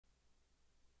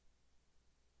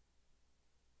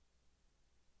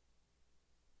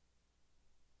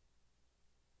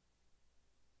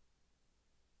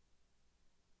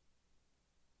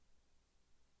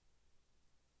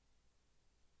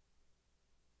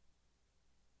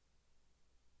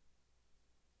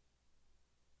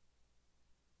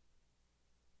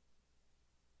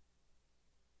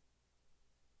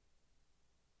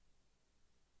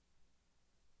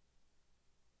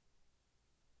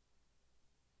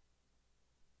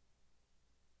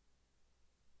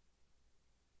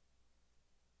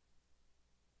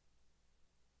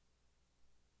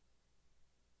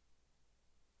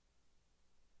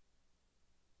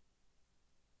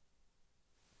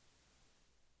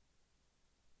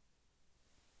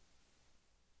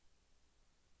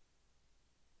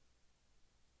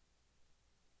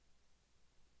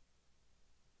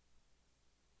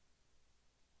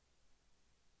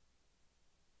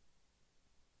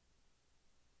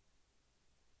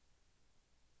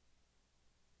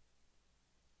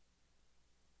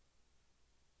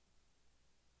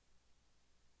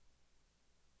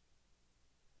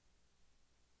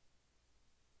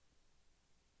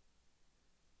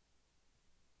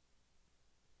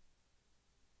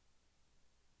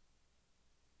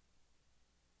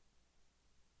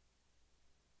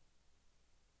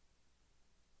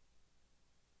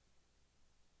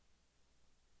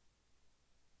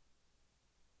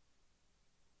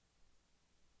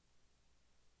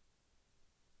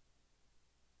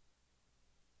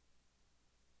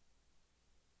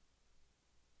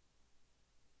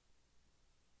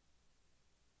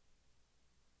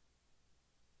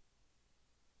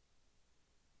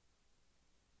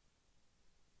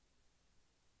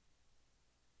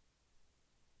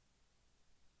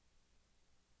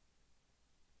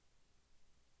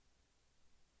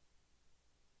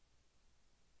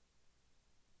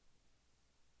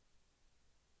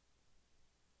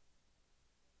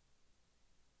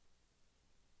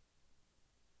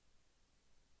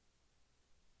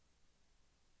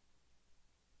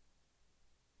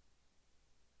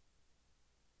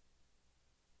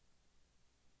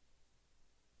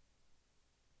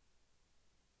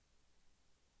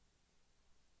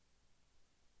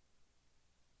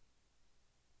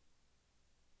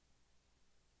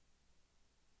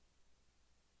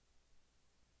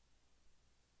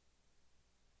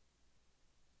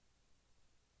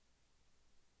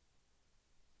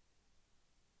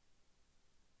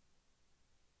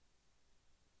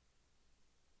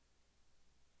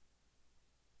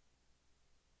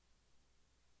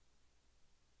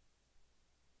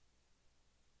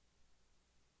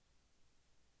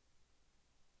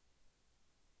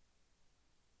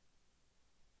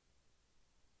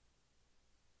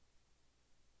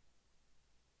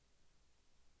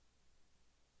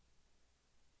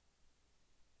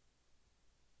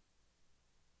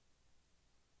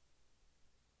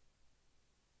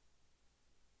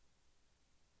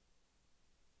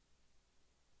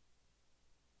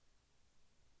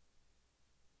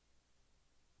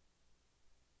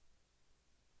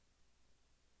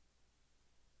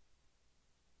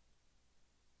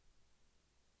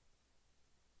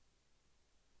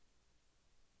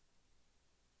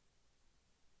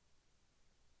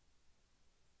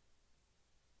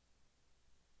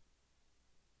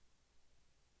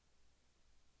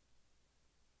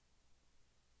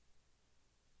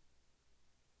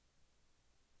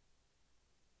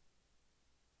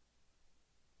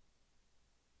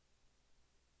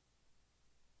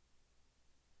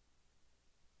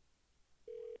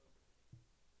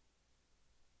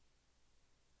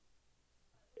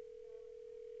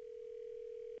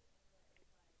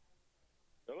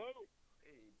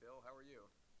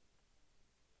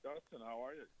Justin, how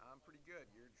are you? I'm pretty good.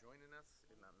 You're joining us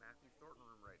in the Matthew Thornton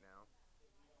room right now.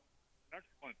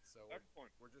 Excellent. So Excellent.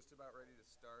 we're just about ready to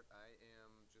start.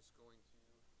 I'm just going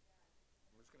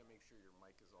to make sure your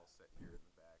mic is all set here in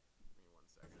the back.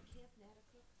 Give me 1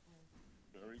 second.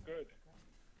 Very good.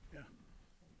 Yeah.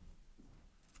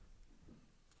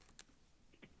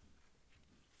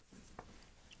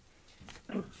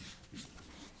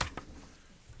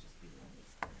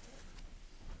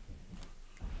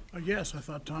 Yes, I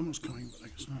thought Tom was coming, but I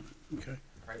guess not. Okay.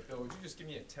 All right, Bill, would you just give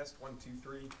me a test 1, 2,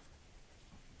 3?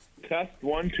 Test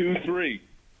 1, 2, 3.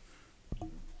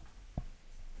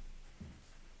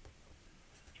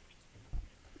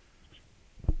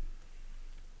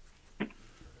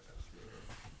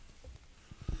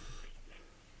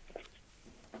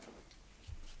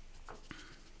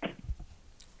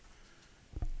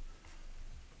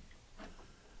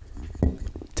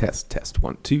 Test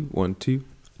 1, 2, 1, 2.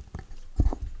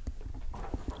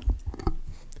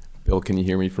 Bill, can you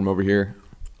hear me from over here?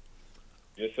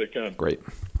 Yes, I can. Great.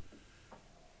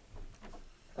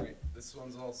 All right, this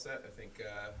one's all set. I think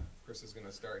Chris is going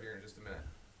to start here in just a minute.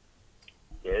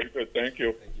 Very good. Thank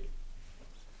you. Thank you.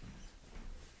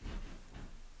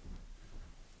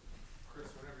 Chris,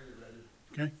 whenever you're ready.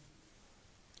 Okay.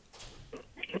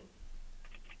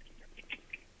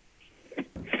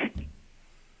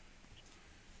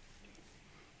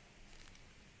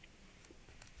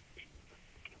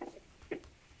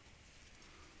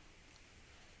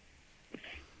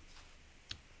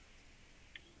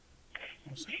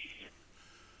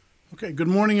 Okay, good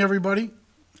morning, everybody.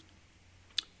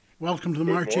 Welcome to the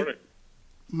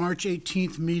March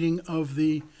 18th meeting of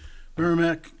the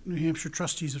Merrimack, New Hampshire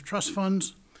Trustees of Trust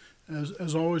Funds.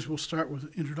 As always, we'll start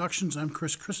with introductions. I'm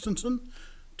Chris Christensen.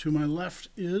 To my left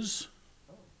is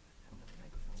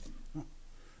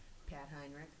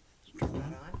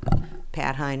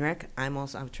Pat Heinrich. I'm a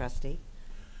trustee.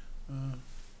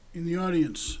 in the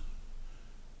audience.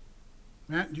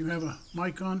 Matt, do you have a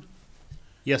mic on?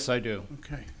 Yes, I do.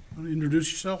 Okay. Want to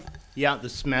introduce yourself? Yeah,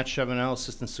 this is Matt Chevenel,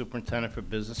 Assistant Superintendent for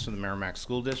Business for the Merrimack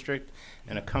School District.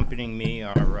 And accompanying me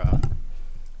are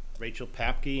Rachel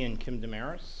Papke and Kim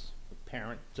Damaris,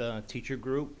 parent-teacher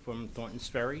group from Thorntons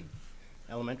Ferry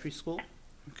Elementary School.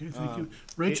 Okay, thank you.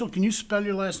 Rachel, can you spell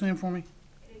your last name for me?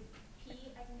 It is P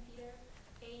as in Peter,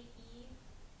 A-E,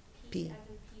 P. P as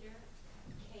in Peter,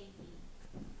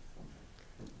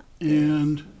 K-E.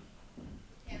 And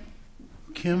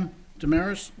Kim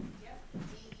Damaris? Yep.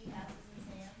 D-E-S as in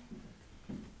Sam,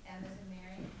 M as in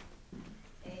Mary,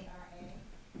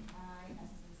 A-R-A-I as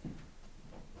in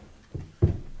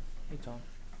Sam. Hey, Tom.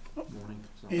 Morning.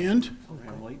 And?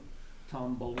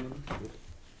 Tom Boland.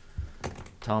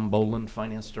 Tom Boland,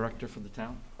 Finance Director for the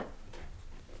town.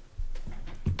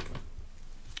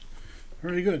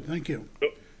 Very good, thank you.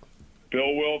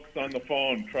 Bill Wilkes on the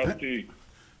phone, trustee.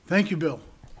 Thank you, Bill.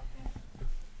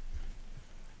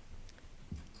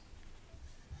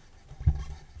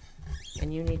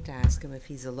 And you need to ask him if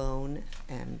he's alone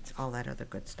and all that other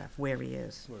good stuff, where he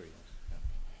is.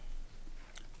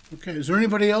 Okay, is there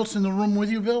anybody else in the room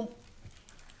with you, Bill?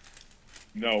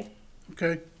 No.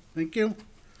 Okay, thank you.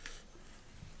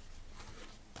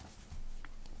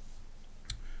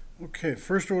 Okay,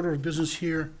 first order of business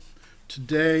here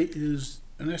today is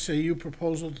an SAU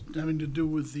proposal having to do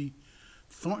with the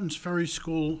Thorntons Ferry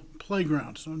School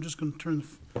playground. So I'm just going to turn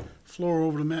the floor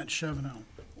over to Matt Chevenel.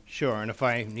 Sure, and if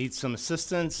I need some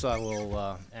assistance, I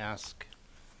will ask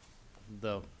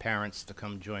the parents to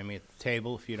come join me at the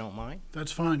table, if you don't mind.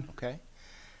 That's fine. Okay.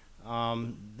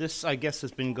 This, I guess,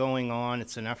 has been going on.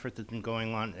 It's an effort that's been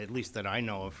going on, at least that I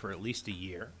know of, for at least a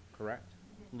year, correct?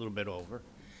 A little bit over.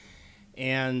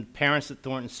 And parents at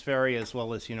Thorntons Ferry, as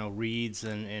well as, Reeds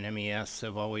and MES,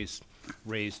 have always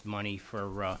raised money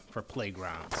for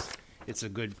playgrounds. It's a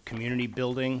good community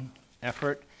building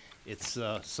effort. It's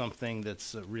something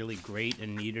that's really great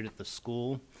and needed at the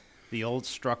school. The old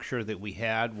structure that we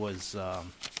had was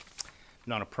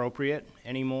not appropriate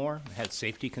anymore. It had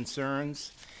safety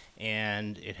concerns,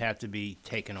 and it had to be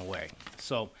taken away.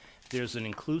 So there's an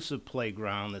inclusive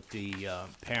playground that the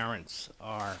parents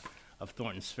of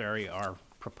Thorntons Ferry are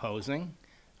proposing.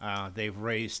 They've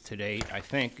raised to date, I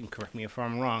think, and correct me if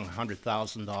I'm wrong,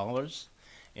 $100,000,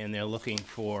 and they're looking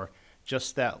for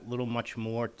just that little much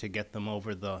more to get them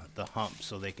over the hump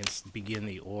so they can begin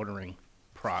the ordering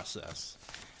process.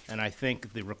 And I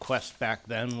think the request back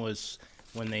then was,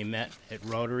 when they met at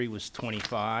Rotary, was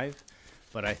 25,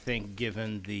 but I think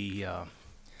given the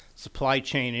supply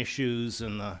chain issues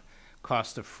and the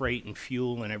cost of freight and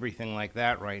fuel and everything like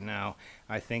that right now,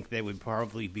 I think they would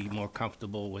probably be more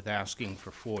comfortable with asking for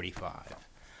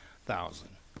 45,000.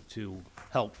 to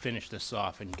help finish this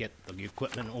off and get the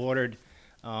equipment ordered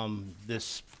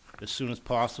this as soon as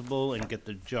possible and get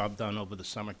the job done over the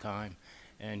summertime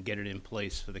and get it in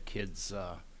place for the kids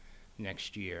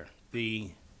next year.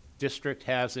 The district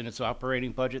has in its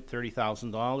operating budget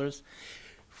 $30,000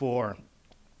 for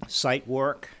site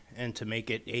work and to make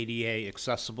it ADA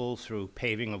accessible through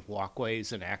paving of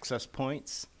walkways and access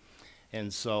points.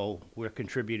 And so we're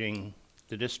contributing,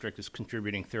 the district is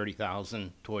contributing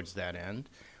 $30,000 towards that end.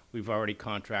 We've already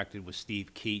contracted with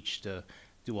Steve Keach to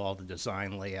do all the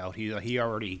design layout. He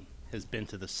already has been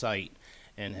to the site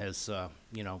and has,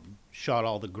 you know, shot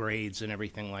all the grades and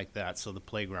everything like that. So the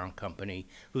playground company,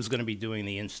 who's going to be doing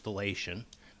the installation,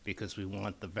 because we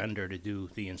want the vendor to do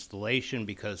the installation,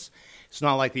 because it's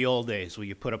not like the old days where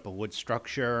you put up a wood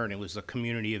structure and it was a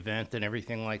community event and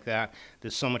everything like that.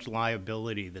 There's so much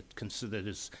liability that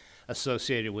is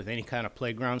associated with any kind of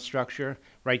playground structure,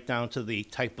 right down to the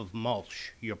type of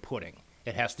mulch you're putting.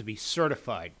 It has to be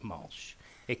certified mulch.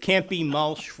 It can't be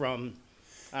mulch from,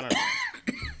 I don't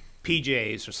know,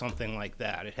 PJs or something like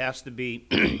that. It has to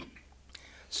be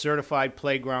certified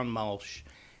playground mulch.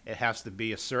 It has to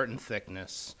be a certain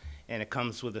thickness, and it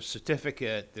comes with a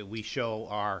certificate that we show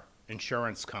our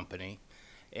insurance company,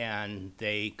 and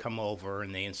they come over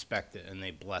and they inspect it and they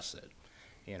bless it.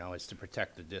 You know, it's to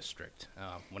protect the district.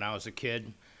 When I was a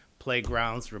kid,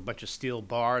 playgrounds were a bunch of steel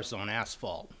bars on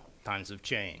asphalt. Times have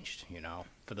changed, you know,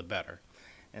 for the better.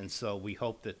 And so we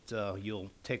hope that you'll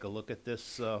take a look at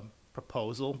this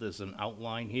proposal. There's an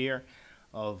outline here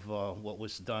of what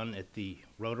was done at the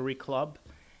Rotary Club.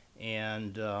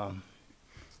 And, you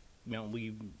know,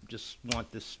 we just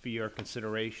want this for your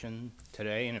consideration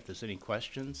today. And if there's any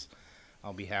questions,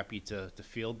 I'll be happy to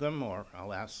field them, or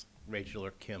I'll ask Rachel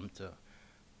or Kim to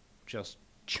just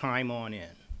chime on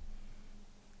in.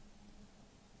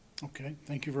 Okay,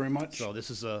 thank you very much. So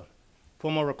this is a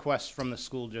formal request from the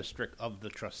school district of the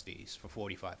trustees for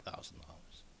 $45,000.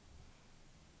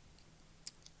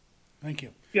 Thank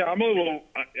you. Yeah, I'm a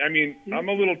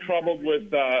little troubled with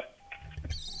the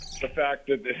fact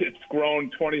that it's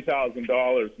grown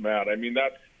 $20,000, Matt. I mean,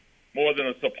 that's more than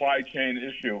a supply chain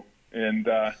issue. And,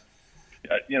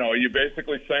 you know, are you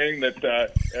basically saying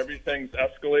that everything's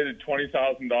escalated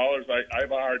 $20,000? I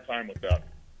have a hard time with that.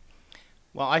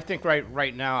 Well, I think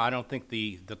right now, I don't think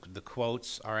the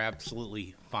quotes are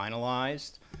absolutely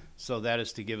finalized. So that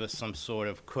is to give us some sort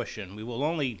of cushion. We will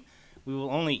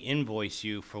only invoice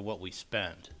you for what we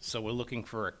spend. So we're looking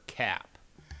for a cap.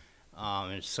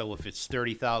 And so if it's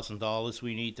 $30,000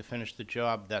 we need to finish the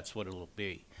job, that's what it'll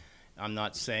be. I'm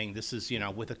not saying this is, you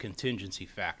know, with a contingency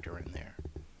factor in there.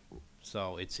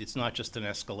 So it's not just an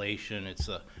escalation, it's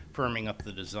a firming up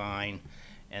the design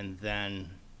and then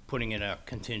putting in a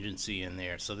contingency in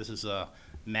there. So this is a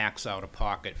max out of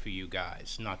pocket for you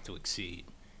guys, not to exceed.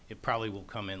 It probably will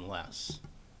come in less,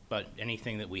 but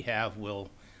anything that we have will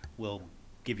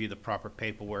give you the proper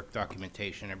paperwork,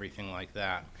 documentation, everything like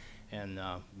that. And,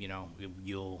 you know,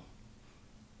 you'll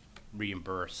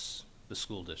reimburse the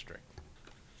school district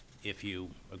if you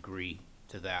agree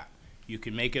to that. You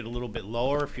can make it a little bit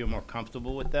lower if you're more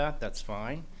comfortable with that. That's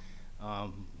fine.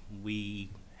 We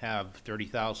have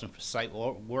 $30,000 for site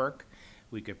work.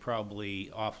 We could probably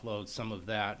offload some of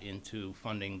that into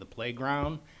funding the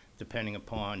playground, depending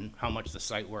upon how much the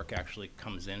site work actually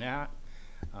comes in at.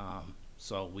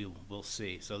 So we'll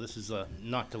see. So this is a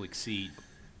not to exceed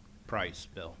price,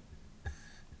 Bill.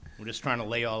 We're just trying to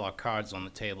lay all our cards on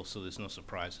the table so there's no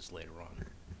surprises later on.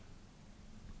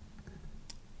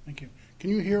 Thank you. Can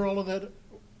you hear all of that,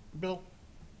 Bill?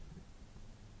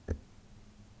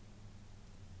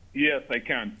 Yes, I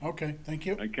can. Okay, thank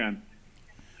you. I can.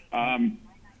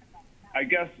 I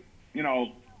guess, you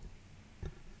know,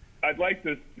 I'd like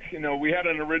to, you know, we had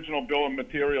an original bill of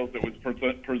materials that was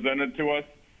presented to us,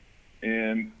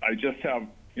 and I just have,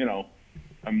 you know,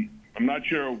 I'm not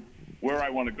sure where I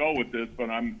want to go with this, but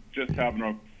I'm just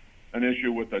having an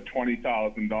issue with a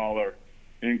 $20,000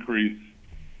 increase.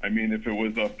 I mean, if it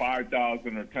was a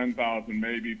 $5,000 or $10,000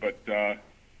 maybe, but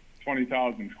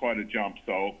 20,000 is quite a jump.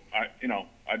 So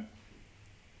I'd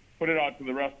put it out to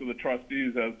the rest of the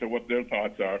trustees as to what their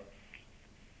thoughts are.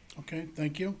 Okay,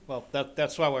 thank you. Well,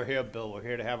 that's why we're here, Bill. We're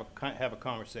here to have a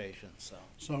conversation.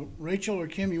 So Rachel or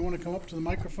Kim, you want to come up to the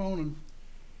microphone and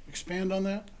expand on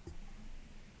that?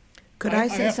 Could I I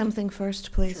say have to- something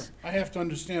first, please? Sure. I have to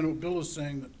understand what Bill is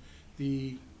saying, that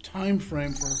the time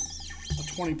frame for a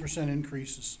 20%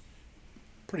 increase is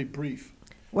pretty brief.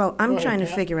 Well, I'm Go ahead, trying to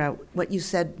Pat. figure out what you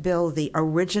said, Bill, the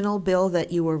original bill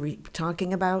that you were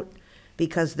talking about,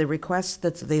 because the request,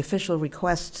 that's the official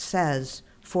request says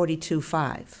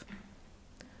 42.5.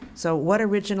 So what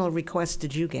original request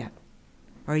did you get?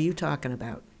 are you talking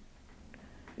about?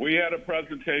 We had a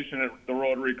presentation at the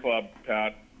Rotary Club,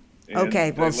 Pat. and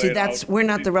Okay, they well, see, laid that's, out we're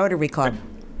not the Rotary Club.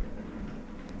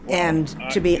 Well, And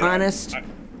to be yeah, honest,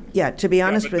 to be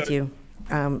honest but with you,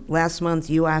 last month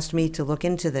you asked me to look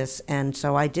into this, and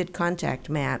so I did contact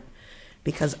Matt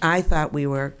because I thought we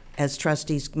were, as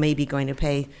trustees, maybe going to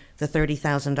pay the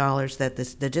 $30,000 that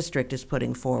the district is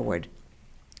putting forward.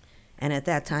 And at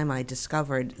that time, I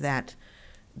discovered that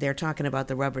they're talking about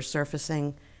the rubber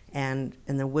surfacing and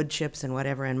the wood chips and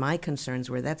whatever, and my concerns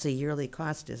were that's a yearly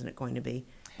cost, isn't it going to be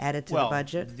added to the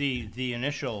budget? The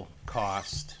initial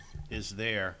cost is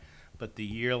there, but the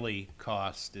yearly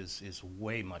cost is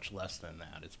way much less than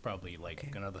that. It's probably like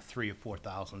Okay. another $3,000 or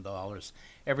 $4,000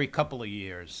 every couple of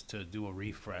years to do a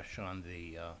refresh on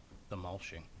the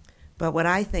mulching. But what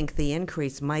I think the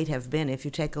increase might have been, if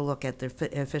you take a look at the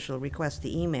official request,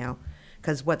 the email,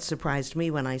 because what surprised me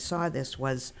when I saw this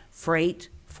was freight,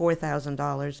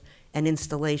 $4,000, and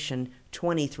installation,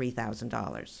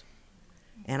 $23,000.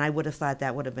 And I would have thought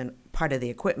that would have been part of the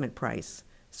equipment price.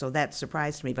 So that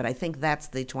surprised me, but I think that's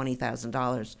the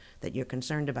 $20,000 that you're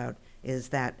concerned about, is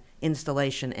that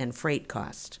installation and freight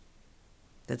cost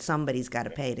that somebody's got to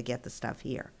pay to get the stuff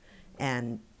here.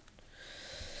 And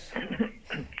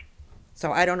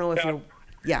so I don't know if Pat, you're,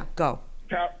 yeah, go.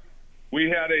 Pat, we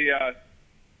had a,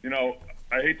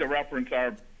 I hate to reference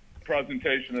our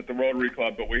presentation at the Rotary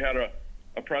Club, but we had a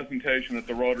presentation at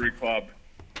the Rotary Club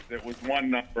that was one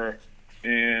number,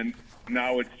 and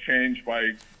now it's changed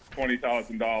by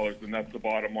 $20,000, and that's the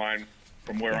bottom line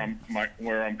from where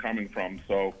I'm coming from.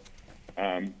 So,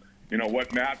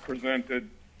 what Matt presented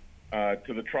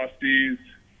to the trustees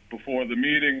before the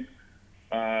meeting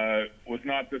was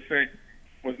not the same.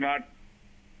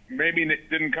 Maybe it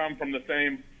didn't come from the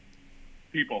same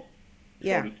people,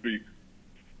 Yeah. so to speak.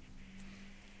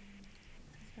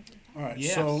 All right,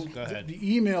 Yes, so go ahead.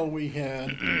 the email we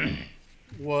had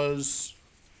was,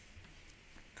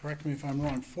 correct me if I'm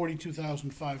wrong,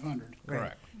 42,500. Right.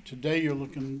 Correct. Today you're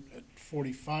looking at I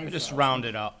 45,000. just round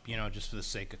it up, just for the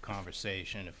sake of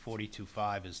conversation. If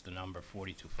 42.5 is the number,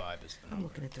 42.5 is the I'm number.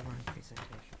 looking at the wrong presentation.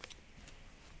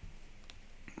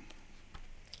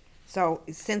 So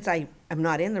since I am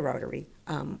not in the Rotary,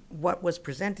 what was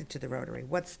presented to the Rotary?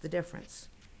 What's the difference?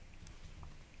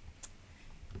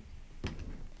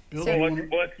 Bill, So you let's,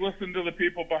 wanna- let's listen to the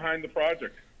people behind the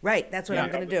project. Right, that's what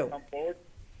I'm going to do. Come forward.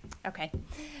 Okay.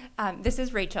 This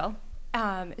is Rachel.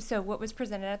 So what was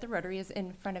presented at the Rotary is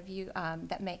in front of you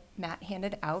that Matt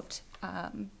handed out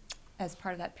as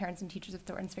part of that Parents and Teachers of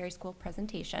Thorntons Ferry School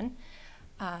presentation.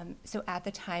 So at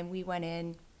the time, we went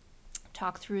in,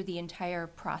 talked through the entire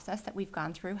process that we've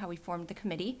gone through, how we formed the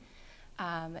committee,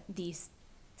 the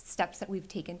steps that we've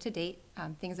taken to date,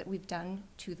 things that we've done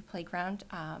to the playground,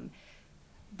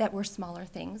 that were smaller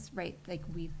things, right? Like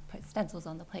we've put stencils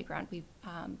on the playground. We've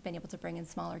been able to bring in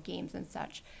smaller games and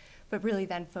such, but really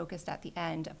then focused at the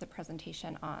end of the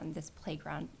presentation on this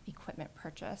playground equipment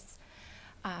purchase.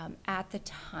 At the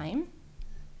time,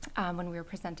 when we were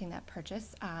presenting that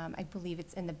purchase, I believe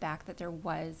it's in the back that there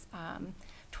was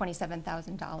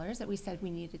 $27,000 that we said we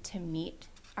needed to meet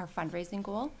our fundraising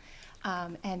goal.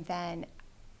 And then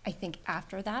I think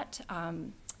after that,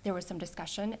 there was some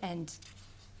discussion, and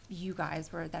you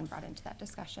guys were then brought into that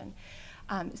discussion.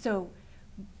 So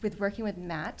with working with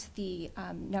Matt, the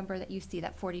number that you see,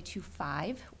 that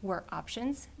 42.5, were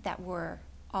options that were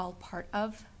all part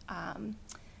of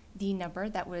the number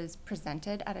that was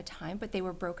presented at a time, but they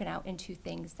were broken out into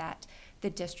things that the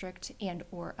district and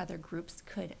or other groups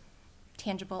could,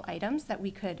 tangible items that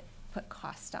we could put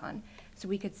cost on. So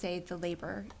we could say the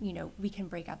labor, we can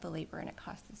break out the labor and it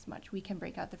costs this much. We can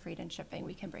break out the freight and shipping.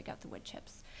 We can break out the wood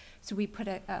chips. So we put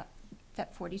that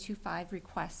 42.5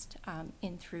 request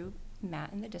in through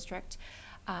Matt and the district.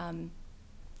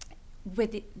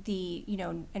 With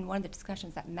and one of the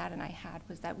discussions that Matt and I had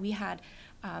was that we had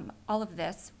all of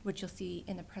this, which you'll see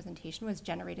in the presentation, was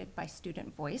generated by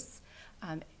student voice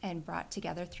and brought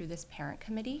together through this parent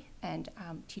committee and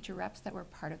teacher reps that were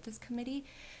part of this committee.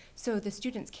 So the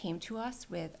students came to us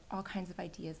with all kinds of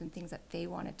ideas and things that they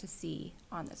wanted to see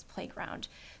on this playground.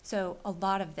 So a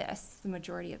lot of this, the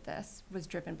majority of this, was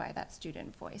driven by that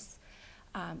student voice.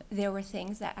 There were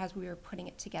things that as we were putting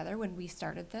it together when we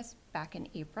started this back in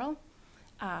April,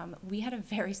 we had a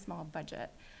very small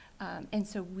budget. And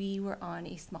so we were on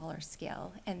a smaller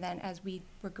scale. And then as we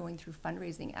were going through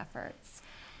fundraising efforts,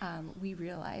 we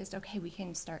realized, okay, we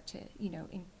can start to,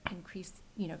 increase,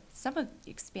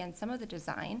 expand some of the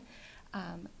design,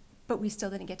 but we still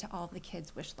didn't get to all of the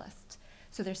kids' wish list.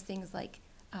 So there's things like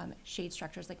shade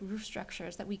structures, like roof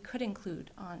structures that we could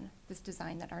include on this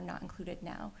design that are not included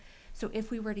now. So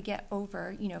if we were to get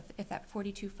over, you know, if that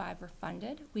 42.5 were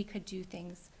funded, we could do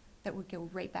things that would go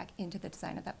right back into the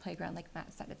design of that playground. Like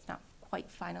Matt said, it's not quite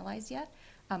finalized yet,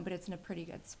 but it's in a pretty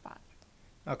good spot.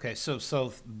 Okay,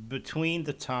 so between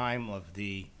the time of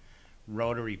the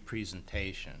Rotary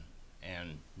presentation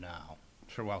and now,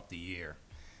 throughout the year,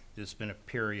 there's been a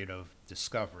period of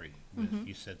discovery with,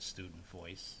 you said, student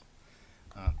voice,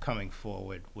 coming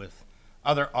forward with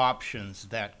other options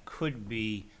that could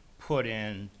be put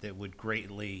in that would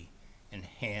greatly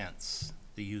enhance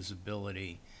the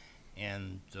usability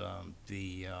and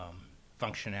the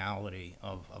functionality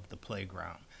of the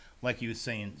playground. Like you were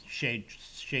saying,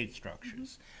 shade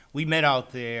structures. We met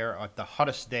out there at the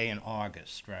hottest day in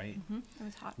August, right? It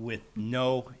was hot. With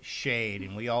no shade,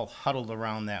 and we all huddled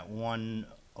around that one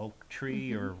oak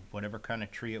tree or whatever kind of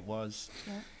tree it was.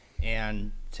 Yeah.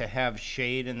 And to have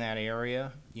shade in that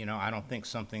area, you know, I don't think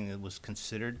something that was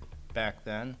considered back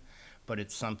then, but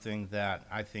it's something that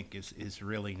I think is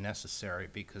really necessary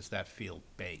because that field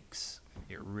bakes.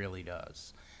 It really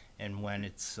does. And when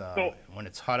it's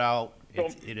hot out,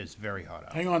 it is very hot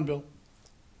out. Hang on, Bill.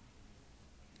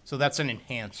 So that's an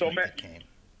enhancement that came.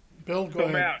 Bill, go So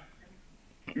ahead.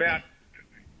 Matt,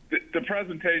 the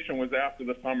presentation was after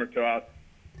the summer to us,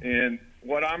 and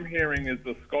what I'm hearing is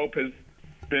the scope has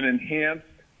been enhanced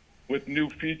with new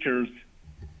features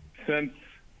since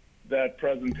that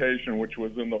presentation, which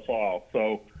was in the fall.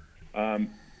 So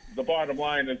the bottom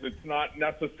line is it's not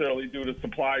necessarily due to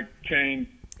supply chain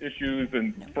issues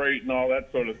and freight and all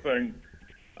that sort of thing.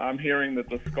 I'm hearing that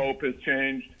the scope has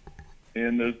changed,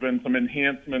 and there's been some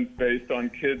enhancements based on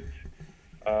kids'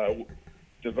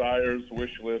 desires,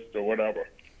 wish list, or whatever.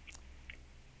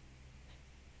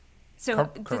 So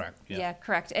Correct. Yeah,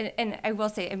 correct. And I will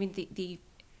say, I mean, the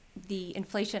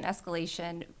inflation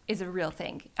escalation is a real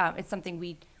thing. It's something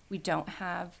we don't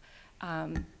have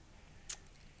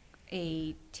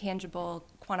a tangible,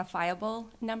 quantifiable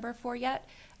number for yet.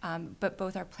 But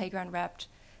both our playground rep,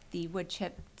 the wood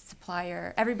chip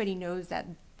supplier, everybody knows that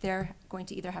they're going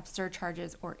to either have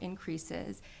surcharges or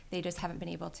increases. They just haven't been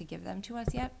able to give them to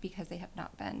us yet because they have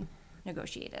not been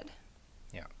negotiated.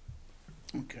 Yeah.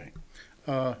 Okay.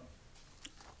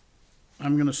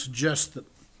 I'm going to suggest that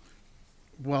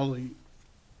while the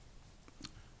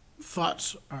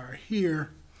thoughts are here,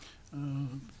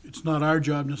 it's not our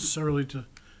job necessarily to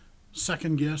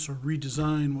second guess or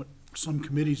redesign what some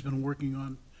committee's been working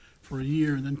on for a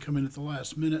year and then come in at the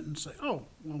last minute and say, oh,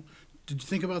 well, did you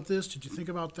think about this? Did you think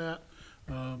about that?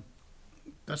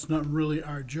 That's not really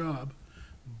our job,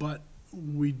 but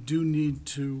we do need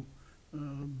to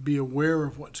be aware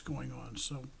of what's going on.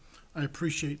 So I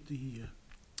appreciate the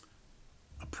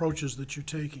approaches that you're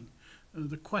taking.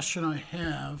 The question I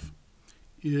have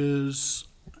is,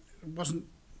 it wasn't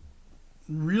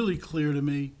really clear to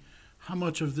me how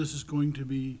much of this is going to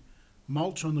be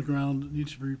mulch on the ground that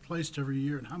needs to be replaced every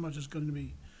year and how much is going to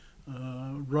be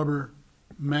rubber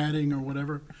matting or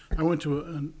whatever. I went to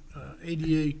an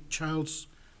ADA child's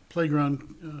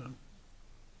playground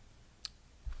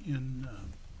in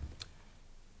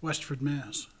Westford,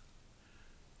 Mass.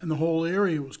 And the whole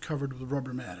area was covered with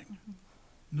rubber matting.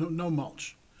 No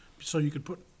mulch. So you could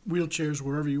put wheelchairs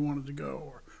wherever you wanted to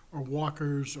go, or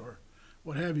walkers or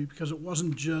what have you, because it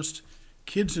wasn't just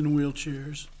kids in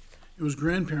wheelchairs. It was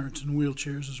grandparents in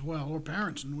wheelchairs as well, or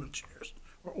parents in wheelchairs,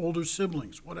 or older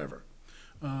siblings, whatever.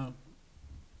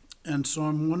 And so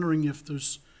I'm wondering if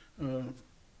there's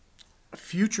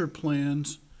future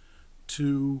plans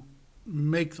to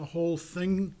make the whole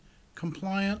thing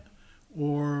compliant,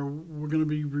 or we're going to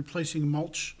be replacing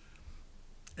mulch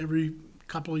every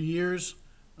couple of years.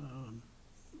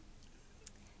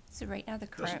 So right now, the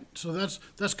current, So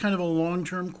that's kind of a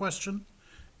long-term question,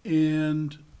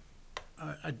 and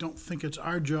I don't think it's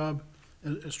our job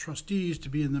as trustees to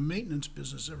be in the maintenance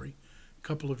business every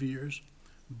couple of years,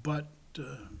 but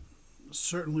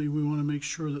certainly we want to make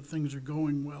sure that things are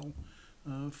going well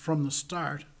from the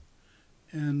start.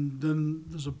 And then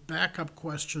there's a backup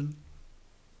question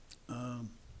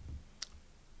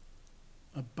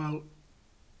about,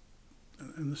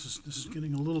 and this is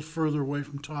getting a little further away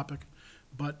from topic,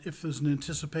 but if there's an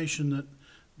anticipation that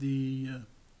the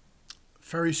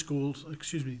ferry schools,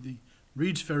 the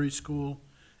Reed's Ferry School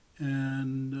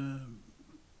and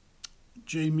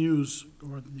J. Muse,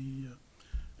 or the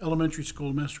elementary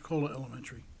school, Mastrocola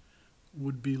Elementary,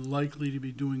 would be likely to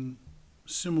be doing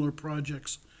similar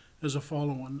projects as a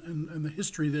follow-on. And the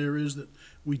history there is that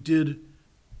we did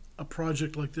a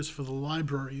project like this for the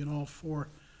library in all 4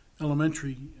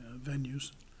 elementary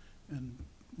venues, and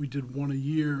we did one a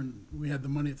year, and we had the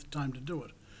money at the time to do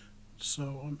it.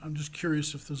 So I'm just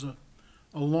curious if there's a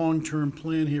a long-term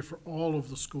plan here for all of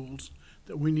the schools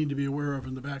that we need to be aware of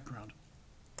in the background?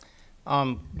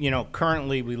 You know,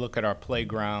 currently we look at our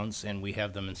playgrounds and we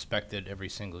have them inspected every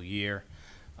single year.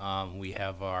 We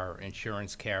have our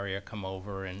insurance carrier come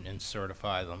over and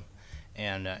certify them.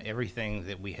 And everything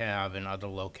that we have in other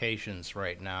locations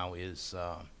right now is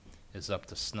up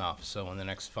to snuff. So in the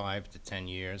next 5 to 10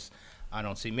 years, I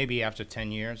don't see, maybe after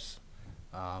 10 years,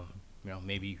 you know,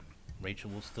 maybe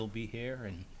Rachel will still be here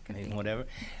and maybe whatever.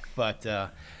 But,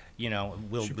 you know,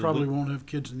 She probably won't have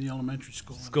kids in the elementary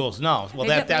school. schools, no. Well,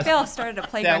 Maybe that's. they'll start a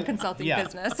playground that- consulting yeah,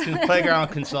 business. Playground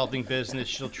consulting business.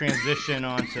 She'll transition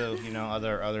onto, you know,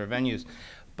 other venues.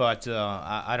 But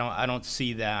I don't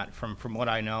see that from what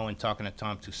I know, and talking to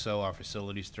Tom Tussaud, our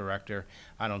facilities director,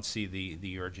 I don't see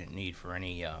the urgent need for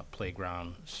any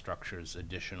playground structures,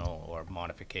 additional or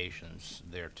modifications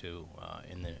thereto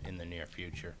in the near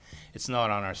future. It's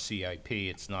not on our CIP.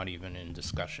 It's not even in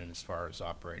discussion as far as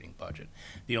operating budget.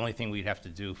 The only thing we'd have to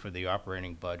do for the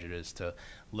operating budget is to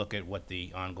look at what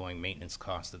the ongoing maintenance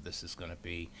cost of this is going to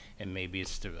be, and maybe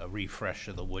it's a refresh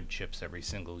of the wood chips every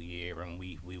single year, and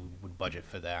we would budget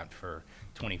for that for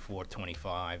 24,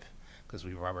 25, because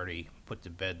we've already put to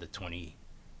bed the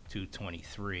 22,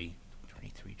 23,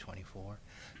 23, 24,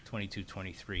 22,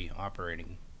 23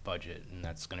 operating budget, and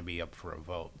that's going to be up for a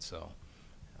vote. So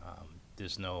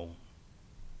there's no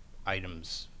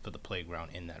items for the playground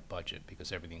in that budget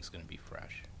because everything's going to be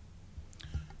fresh.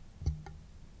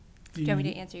 Do you want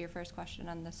me to answer your first question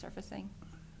on the surfacing?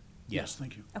 Yes,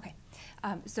 thank you. Okay.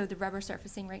 So the rubber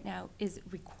surfacing right now is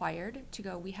required to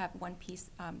go. We have one piece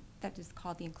that is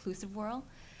called the inclusive whirl.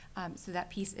 So that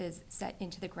piece is set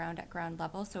into the ground at ground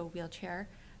level, so a wheelchair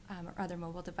or other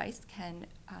mobile device can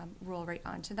roll right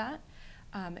onto that.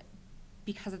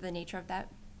 Because of the nature of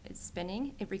that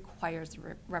spinning, it requires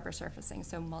rubber surfacing,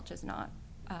 so mulch is not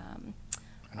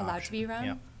allowed to be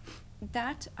around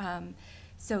that.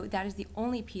 So that is the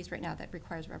only piece right now that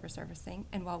requires rubber surfacing.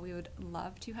 And while we would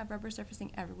love to have rubber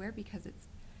surfacing everywhere because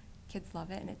kids love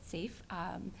it and it's safe,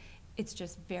 it's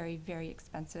just very, very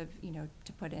expensive, you know,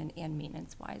 to put in and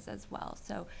maintenance-wise as well.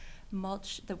 So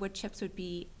mulch, the wood chips would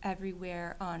be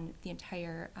everywhere on the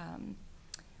entire,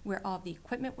 where all the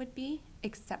equipment would be,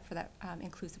 except for that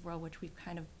inclusive whirl, which we've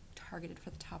kind of targeted for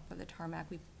the top of the tarmac.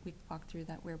 We've walked through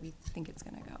that where we think it's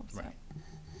going to go. So.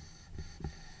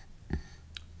 Right.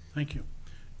 Thank you.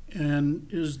 And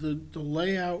is the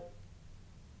layout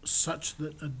such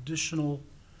that additional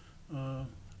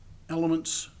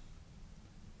elements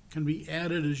can be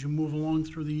added as you move along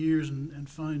through the years and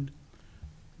find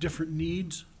different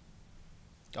needs?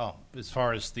 Oh, as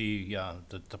far as the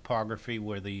topography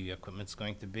where the equipment's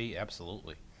going to be,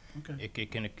 absolutely. Okay.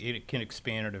 It can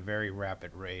expand at a very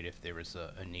rapid rate if there is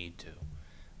a need to.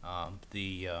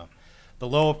 The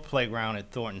lower playground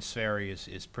at Thornton's Ferry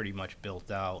is pretty much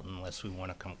built out unless we want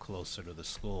to come closer to the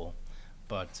school.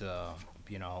 But,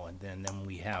 you know, and then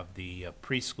we have the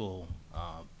preschool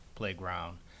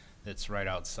playground that's right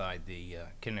outside the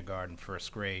kindergarten,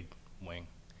 first grade wing.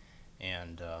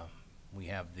 And we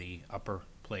have the upper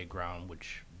playground,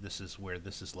 which this is where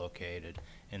this is located,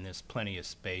 and there's plenty of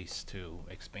space to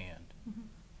expand. Mm-hmm.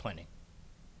 Plenty.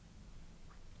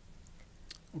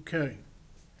 Okay.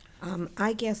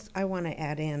 I guess I want to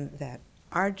add in that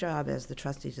our job as the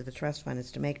trustees of the trust fund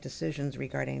is to make decisions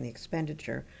regarding the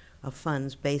expenditure of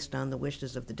funds based on the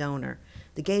wishes of the donor.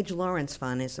 The Gage Lawrence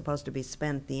Fund is supposed to be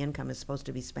spent, the income is supposed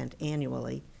to be spent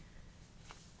annually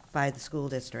by the school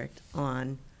district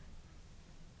on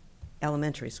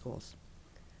elementary schools.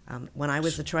 When I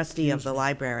was the trustee of the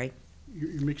library.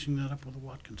 You're mixing that up with the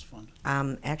Watkins Fund.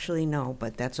 Actually, no,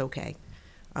 but that's okay.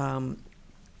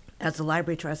 As a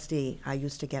library trustee, I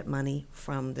used to get money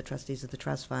from the trustees of the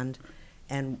trust fund,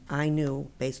 and I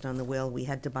knew, based on the will, we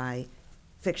had to buy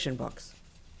fiction books.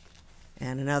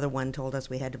 And another one told us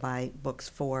we had to buy books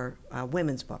for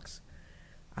women's books.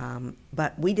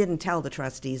 But we didn't tell the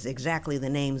trustees exactly the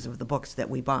names of the books that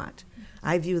we bought.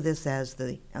 I view this as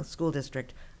the school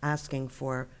district asking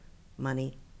for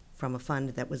money from a fund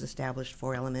that was established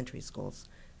for elementary schools.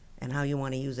 And how you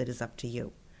want to use it is up to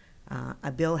you.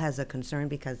 Bill has a concern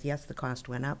because, yes, the cost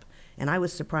went up. And I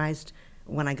was surprised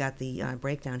when I got the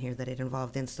breakdown here that it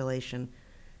involved installation,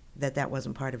 that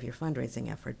wasn't part of your fundraising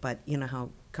effort. But you know how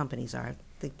companies are.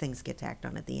 Things get tacked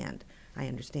on at the end. I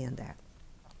understand that.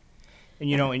 And,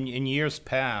 you know, in years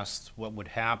past, what would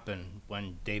happen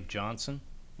when Dave Johnson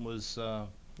was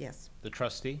Yes. the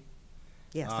trustee?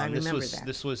 Yes, I remember that.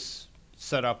 This was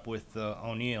set up with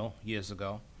O'Neill years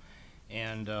ago.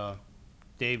 And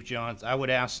Dave Johnson, I would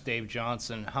ask Dave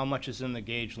Johnson, how much is in the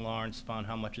Gage Lawrence Fund,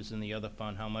 how much is in the other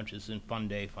fund, how much is in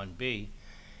Fund A, Fund B?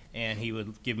 and he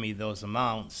would give me those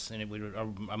amounts, and it would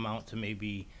amount to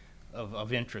maybe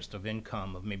of interest, of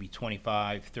income, of maybe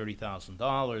 $25,000,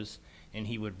 $30,000, and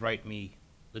he would write me,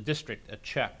 the district, a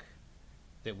check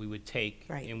that we would take,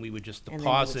 Right. and we would just And then you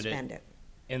would deposit spend it it.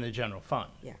 in the general fund.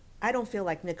 Yeah. I don't feel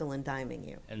like nickel and diming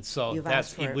you. And so You've that's,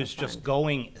 asked for it a was just fund.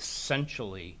 going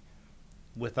essentially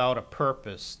without a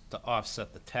purpose to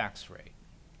offset the tax rate.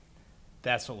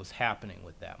 That's what was happening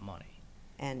with that money.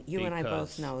 And you and I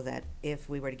both Because- know that if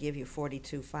we were to give you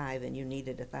 42.5 and you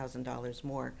needed $1,000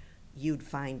 more, you'd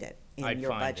find it in I'd your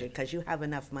find budget, it. because you have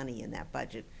enough money in that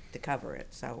budget to cover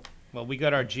it, so. Well, we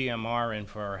got our GMR in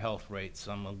for our health rates.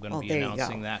 I'm gonna Oh, be there you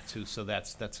announcing go. that too, so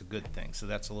that's a good thing. So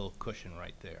that's a little cushion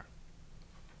right there.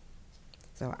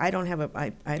 So I don't have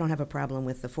a problem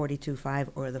with the 42.5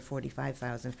 or the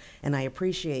 45,000, and I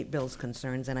appreciate Bill's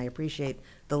concerns, and I appreciate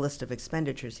the list of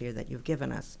expenditures here that you've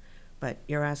given us. But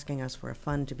you're asking us for a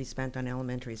fund to be spent on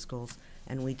elementary schools,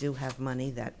 and we do have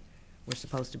money that we're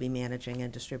supposed to be managing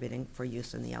and distributing for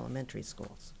use in the elementary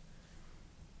schools.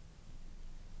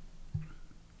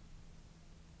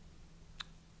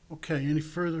 Okay, any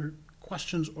further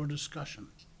questions or discussion?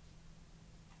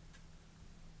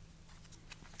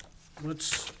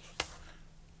 Let's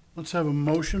have a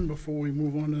motion before we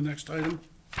move on to the next item.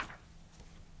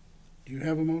 Do you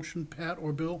have a motion, Pat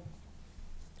or Bill?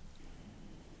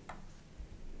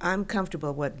 I'm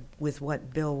comfortable with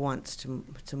what Bill wants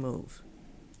to move.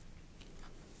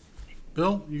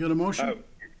 Bill, you got a motion?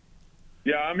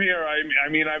 Yeah, I'm here. I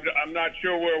mean, I'm not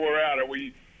sure where we're at. Are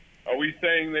we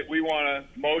saying that we want a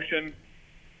motion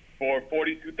for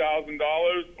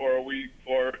 $42,000,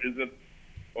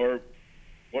 or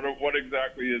what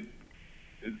exactly is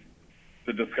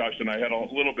the discussion? I had a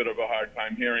little bit of a hard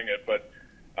time hearing it, but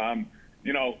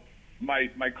you know,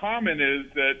 my comment is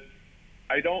that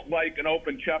I don't like an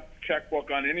open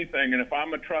checkbook on anything, and if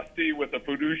I'm a trustee with a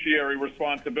fiduciary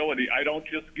responsibility, I don't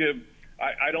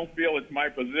feel it's my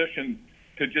position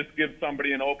to just give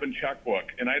somebody an open checkbook.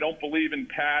 And I don't believe in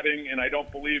padding, and I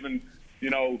don't believe in,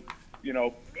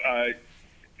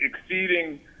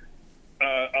 exceeding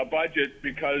a budget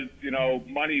because,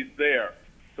 money's there.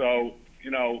 So,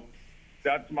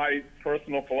 that's my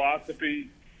personal philosophy.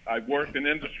 I've worked in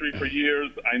industry for years.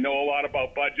 I know a lot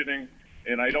about budgeting,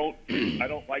 and I don't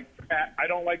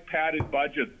like padded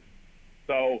budgets.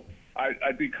 So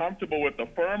I'd be comfortable with the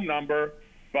firm number,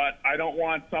 but I don't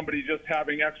want somebody just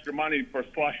having extra money for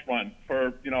slush fund,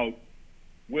 for,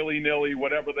 willy-nilly,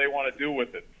 whatever they want to do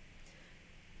with it.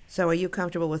 So are you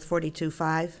comfortable with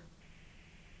 42.5?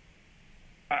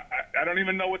 I don't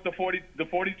even know what the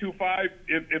 42.5,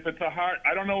 if it's a hard,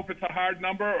 I don't know if it's a hard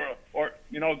number or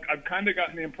I've kind of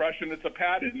gotten the impression it's a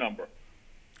padded number.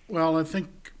 Well, I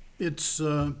think it's,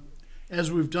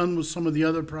 as we've done with some of the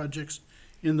other projects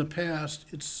in the past,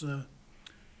 it's a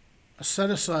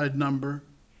set-aside number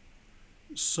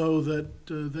so that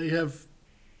they have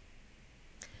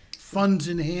funds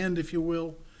in hand, if you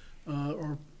will,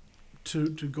 or to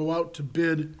go out to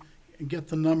bid and get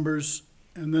the numbers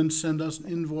and then send us an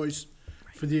invoice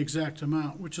for the exact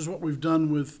amount, which is what we've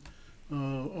done with,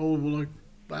 like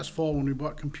last fall when we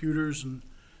bought computers and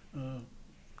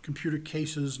computer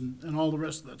cases and all the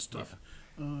rest of that stuff.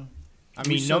 I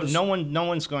mean, no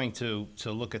one's going to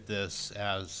look at this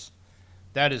as,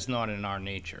 that is not in our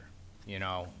nature.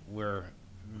 We're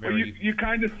very. Well, you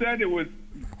kind of said it was,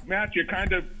 Matt, you're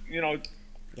kind of,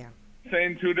 Yeah.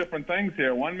 saying two different things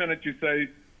here. One minute you say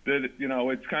that,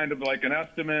 it's kind of like an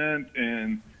estimate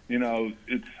and,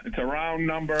 it's a round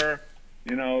number.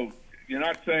 You're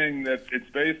not saying that it's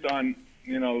based on,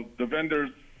 the vendor's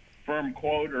firm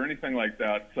quote or anything like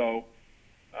that. So,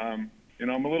 I'm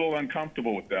a little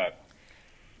uncomfortable with that.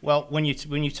 Well, when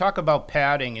you talk about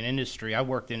padding in industry, I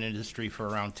worked in industry for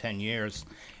around 10 years,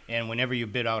 and whenever you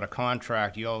bid out a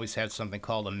contract, you always had something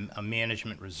called a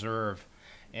management reserve.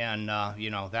 And,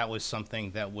 that was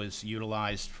something that was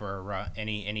utilized for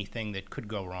anything that could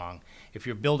go wrong. If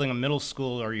you're building a middle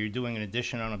school or you're doing an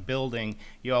addition on a building,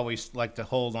 you always like to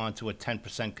hold on to a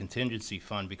 10% contingency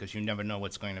fund because you never know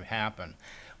what's going to happen.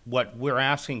 What we're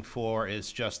asking for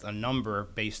is just a number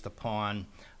based upon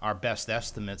our best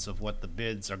estimates of what the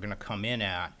bids are going to come in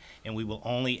at, and we will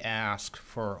only ask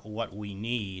for what we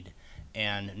need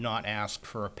and not ask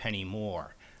for a penny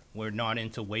more. We're not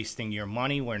into wasting your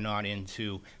money. We're not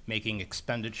into making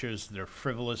expenditures that are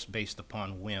frivolous based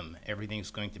upon whim. Everything's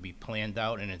going to be planned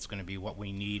out, and it's going to be what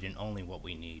we need and only what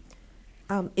we need.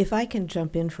 If I can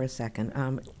jump in for a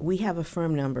second, we have a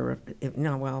firm number of,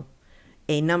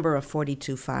 a number of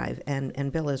 42.5,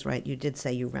 and Bill is right. You did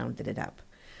say you rounded it up.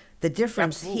 The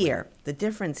difference Absolutely.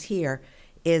 here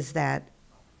is that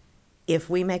if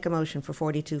we make a motion for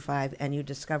 42.5 and you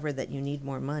discover that you need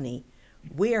more money,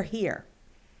 we're here.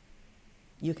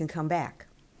 You can come back.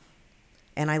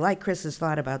 And I like Chris's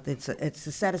thought about it's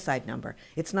a set-aside number.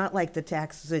 It's not like the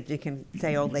tax that you can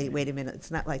say, oh, wait a minute,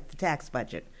 it's not like the tax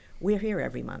budget. We're here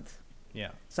every month.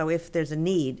 Yeah. So if there's a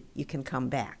need, you can come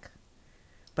back.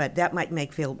 But that might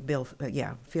make Bill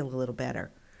feel a little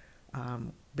better,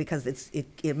 because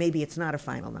maybe it's not a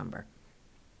final number,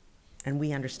 and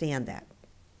we understand that.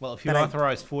 Well, if you But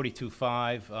authorize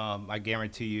 42.5, I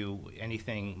guarantee you,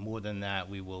 anything more than that,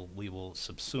 we will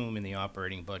subsume in the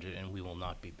operating budget, and we will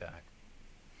not be back.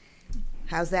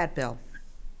 How's that, Bill?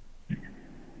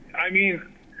 I mean,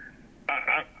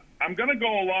 I'm going to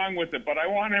go along with it, but I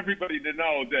want everybody to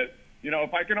know that,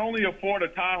 if I can only afford a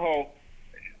Tahoe.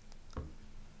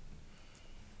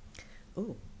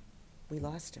 Ooh, we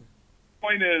lost him.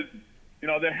 Point is,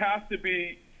 there has to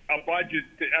be a budget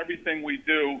to everything we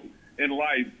do in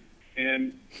life.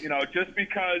 And, just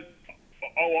because,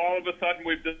 all of a sudden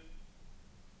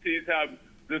Trustees have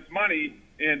this money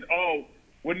and,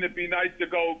 wouldn't it be nice to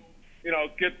go,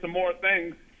 get some more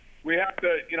things? We have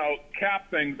to, cap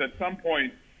things at some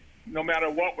point, no matter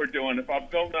what we're doing. If I'm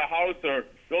building a house or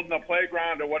building a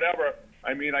playground or whatever,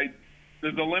 I mean,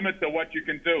 there's a limit to what you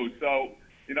can do. So,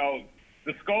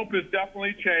 the scope has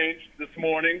definitely changed this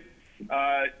morning,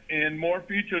 and more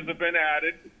features have been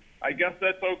added. I guess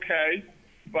that's okay,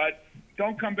 but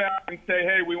don't come back and say,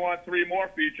 hey, we want 3 more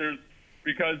features,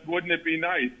 because wouldn't it be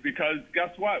nice? Because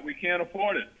guess what? We can't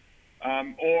afford it.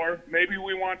 Or maybe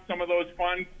we want some of those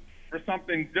funds for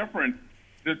something different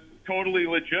that's totally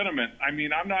legitimate. I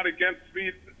mean, I'm not against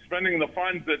spending the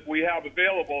funds that we have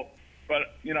available,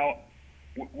 but,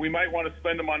 we might want to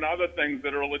spend them on other things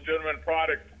that are legitimate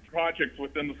projects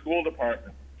within the school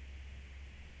department.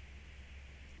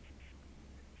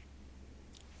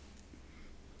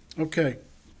 Okay.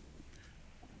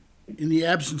 In the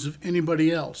absence of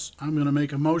anybody else, I'm going to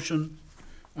make a motion.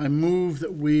 I move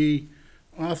that we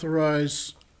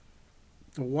authorize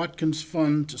the Watkins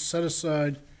Fund to set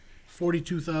aside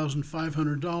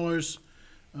 $42,500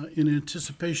 in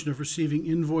anticipation of receiving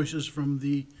invoices from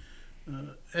the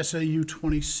SAU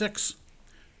 26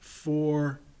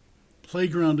 for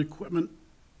playground equipment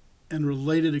and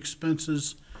related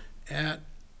expenses at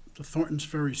the Thornton's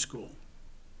Ferry School.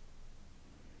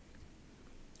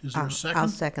 Is there a second? I'll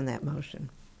second that motion.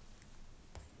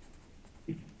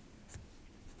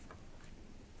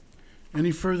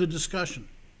 Any further discussion?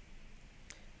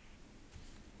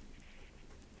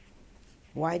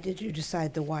 Why did you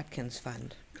decide the Watkins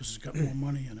Fund? Because it's got more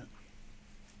money in it.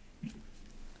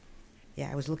 Yeah,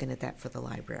 I was looking at that for the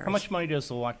libraries. How much money does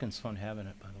the Watkins Fund have in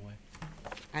it, by the way?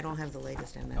 I don't have the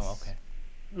latest MS. Oh, okay.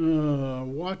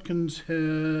 Watkins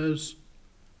has,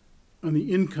 on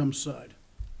the income side,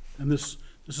 and this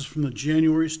is from the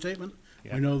January statement.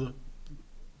 Yeah. I know the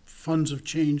funds have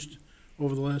changed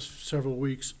over the last several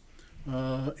weeks.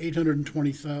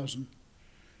 820,000.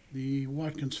 The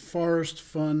Watkins Forest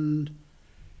Fund,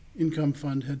 Income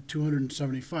Fund, had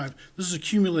 275. This is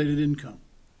accumulated income.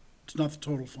 It's not the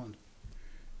total fund.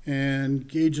 And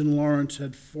Gage and Lawrence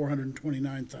had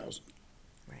 429,000.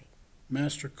 Right.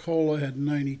 Master Cola had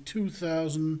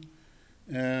 92,000,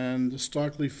 and the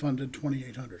Stockley Fund had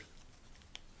 2,800.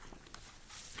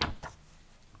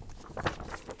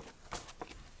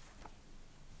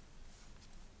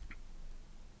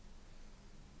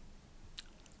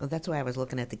 Well, that's why I was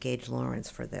looking at the Gage Lawrence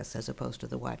for this as opposed to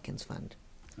the Watkins Fund.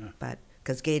 Yeah. But,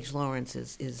 because Gage Lawrence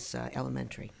is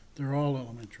elementary. They're all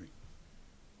elementary.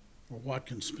 Or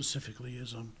Watkins specifically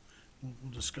is. We'll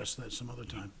discuss that some other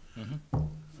time.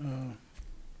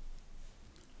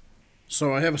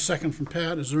 So I have a second from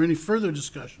Pat. Is there any further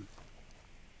discussion?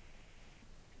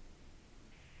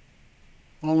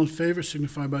 All in favor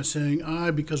signify by saying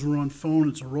aye. Because we're on phone,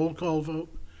 it's a roll call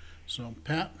vote. So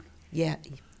Pat? Yeah,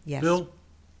 yes. Bill?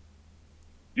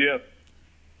 Yes.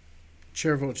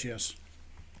 Chair votes yes.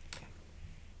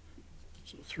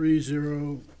 So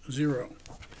 3-0-0.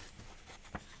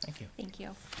 Thank you. Thank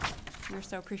you. We're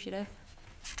so appreciative.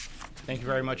 Thank you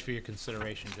very much for your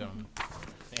consideration, gentlemen.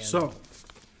 And So,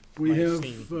 we my have,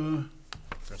 esteemed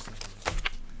President.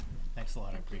 Thanks a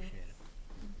lot, I appreciate it.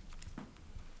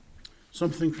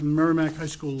 something from the Merrimack High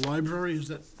School Library. Is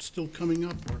that still coming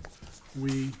up, or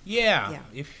we, Yeah, Yeah.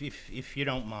 if you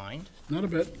don't mind. not a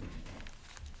bit?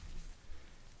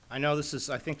 I know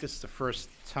I think this is the first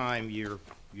time you're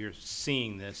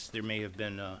seeing this. There may have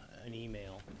been an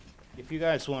email. If you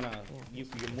guys want to, you're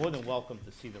more than welcome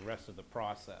to see the rest of the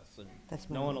process. And That's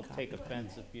my no one will own copy. take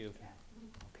offense if you.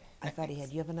 I thought he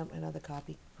had, you have another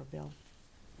copy for Bill?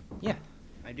 Yeah,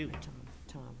 I do.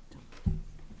 Tom.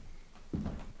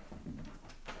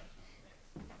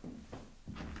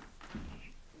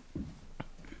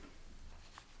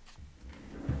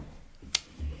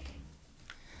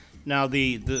 Now,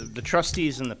 the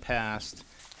trustees in the past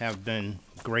have been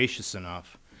gracious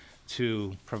enough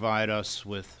to provide us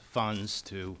with funds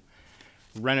to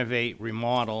renovate,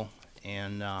 remodel,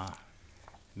 and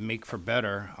make for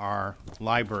better our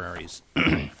libraries.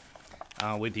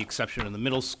 With the exception of the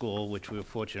middle school, which we were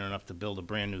fortunate enough to build a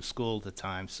brand-new school at the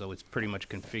time, so it's pretty much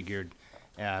configured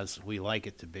as we like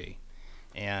it to be.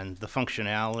 And the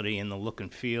functionality and the look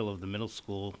and feel of the middle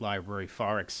school library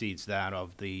far exceeds that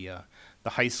of the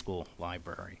high school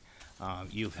library.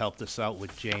 You've helped us out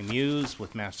with J. Muse,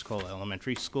 with Massacola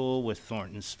Elementary School, with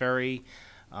Thornton's Ferry,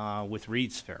 with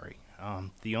Reed's Ferry.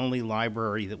 The only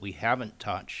library that we haven't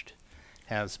touched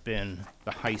has been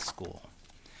the high school.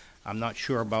 I'm not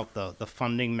sure about the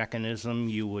funding mechanism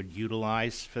you would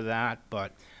utilize for that,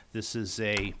 but this is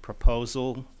a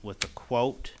proposal with a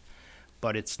quote,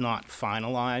 but it's not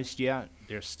finalized yet.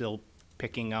 They're still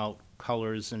picking out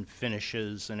colors and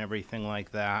finishes and everything like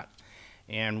that.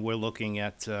 And we're looking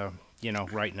at, you know,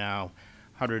 right now,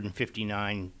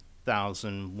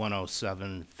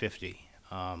 $159,107.50,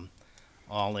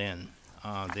 all in.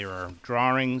 There are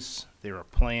drawings, there are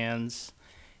plans.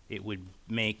 It would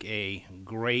make a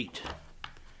great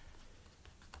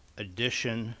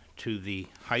addition to the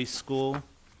high school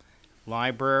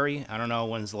library. I don't know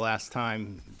when's the last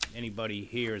time anybody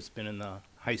here has been in the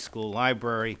high school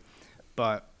library,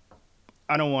 but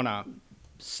I don't want to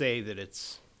say that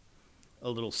it's a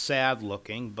little sad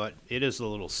looking, but it is a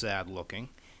little sad looking.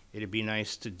 It'd be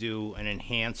nice to do an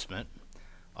enhancement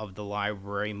of the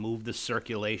library, move the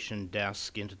circulation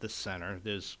desk into the center.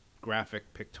 There's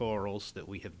graphic pictorials that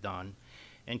we have done,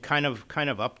 and kind of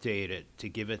update it to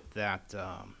give it that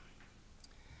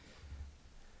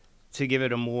to give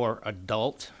it a more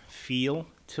adult feel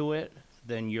to it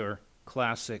than your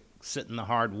classic sit in the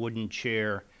hard wooden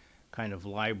chair kind of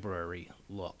library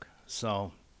look.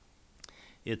 So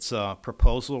it's a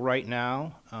proposal right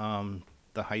now.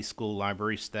 The high school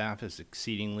library staff is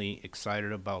exceedingly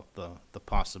excited about the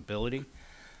possibility.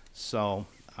 So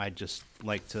I'd just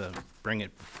like to bring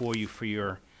it before you for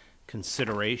your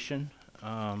consideration.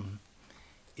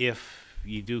 If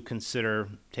you do consider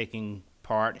taking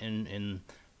part in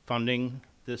funding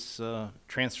this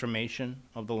transformation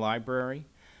of the library,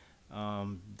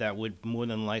 that would more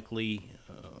than likely,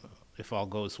 if all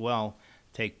goes well,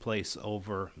 take place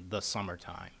over the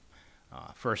summertime.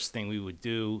 First thing we would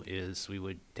do is we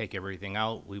would take everything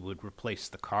out. We would replace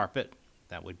the carpet.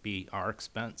 That would be our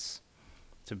expense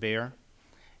to bear.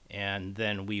 And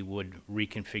then we would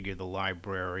reconfigure the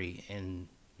library in,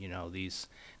 you know, these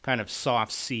kind of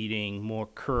soft seating, more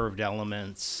curved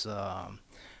elements,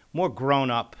 more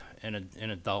grown up and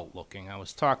adult looking. I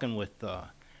was talking with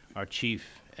our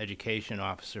chief education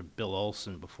officer, Bill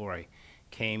Olson, before I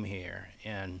came here,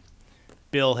 and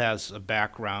Bill has a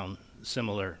background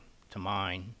similar to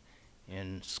mine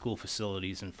in school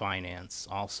facilities and finance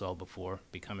also before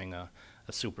becoming a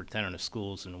superintendent of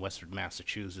schools in Western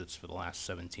Massachusetts for the last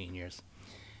 17 years.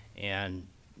 And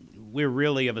we're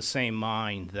really of the same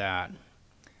mind that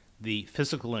the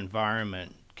physical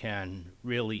environment can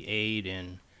really aid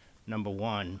in, number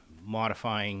one,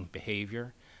 modifying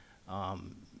behavior,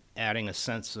 adding a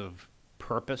sense of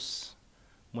purpose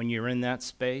when you're in that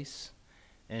space,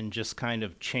 and just kind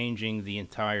of changing the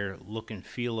entire look and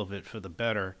feel of it for the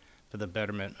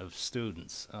betterment of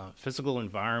students. Physical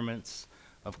environments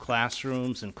of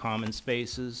classrooms and common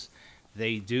spaces,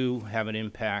 they do have an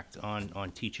impact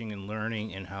on teaching and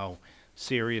learning, and how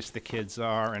serious the kids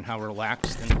are and how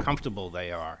relaxed and comfortable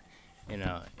they are in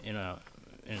a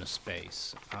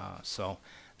space. So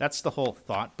that's the whole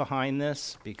thought behind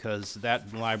this, because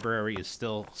that library is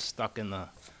still stuck in the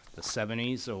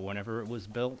 70s or whenever it was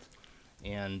built.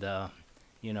 And,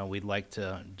 you know, we'd like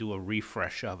to do a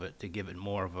refresh of it to give it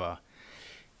more of a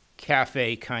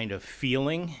cafe kind of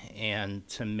feeling, and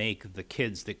to make the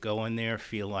kids that go in there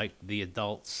feel like the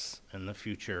adults and the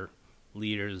future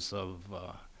leaders of,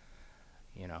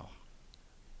 you know,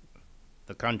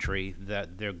 the country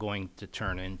that they're going to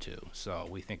turn into. So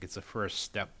we think it's a first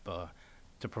step to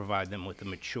provide them with a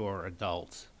mature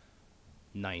adult,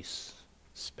 nice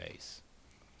space.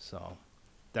 So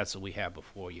that's what we have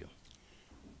before you.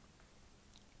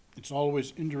 It's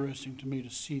always interesting to me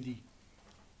to see the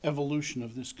evolution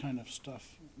of this kind of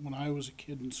stuff. When I was a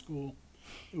kid in school,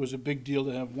 it was a big deal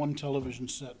to have one television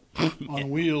set on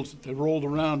wheels that they rolled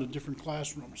around in different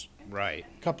classrooms. Right.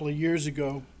 A couple of years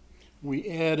ago, we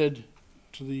added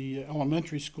to the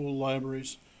elementary school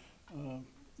libraries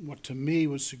what to me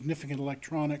was significant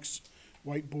electronics,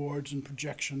 whiteboards and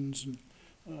projections, and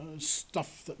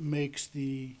stuff that makes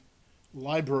the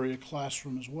library a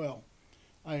classroom as well.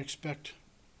 I expect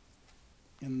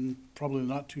in probably the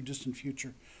not too distant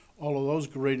future, all of those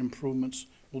grade improvements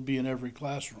will be in every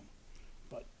classroom.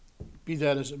 But be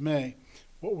that as it may,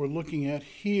 what we're looking at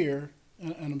here,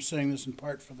 and I'm saying this in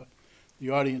part for the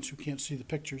audience who can't see the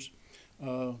pictures,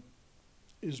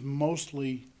 is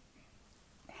mostly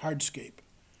hardscape.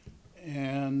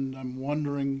 And I'm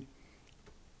wondering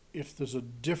if there's a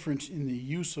difference in the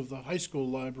use of the high school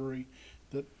library,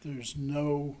 that there's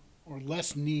no or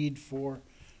less need for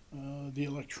the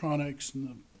electronics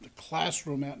and the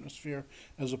classroom atmosphere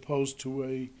as opposed to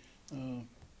a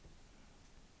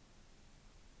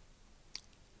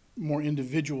more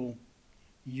individual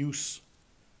use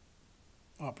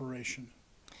operation.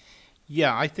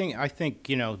 Yeah, I think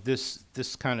you know, this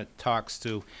kind of talks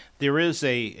to, there is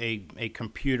a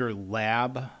computer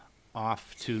lab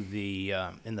off to the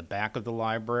in the back of the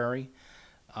library,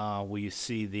 where you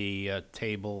see the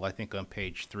table, I think on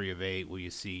page 3 of 8, where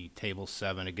you see table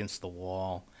 7 against the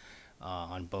wall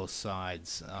on both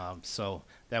sides. So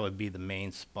that would be the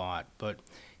main spot. But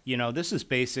you know, this is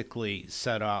basically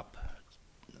set up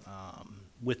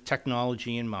with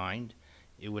technology in mind.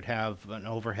 It would have an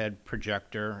overhead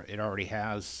projector. It already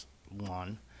has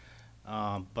one.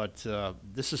 But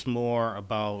this is more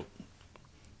about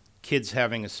kids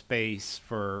having a space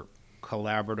for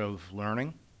collaborative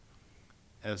learning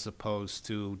as opposed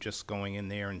to just going in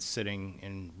there and sitting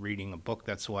and reading a book.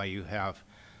 That's why you have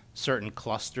certain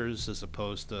clusters as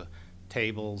opposed to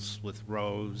tables with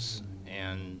rows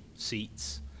and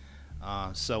seats.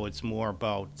 So it's more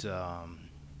about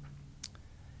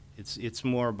it's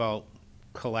more about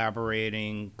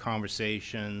collaborating,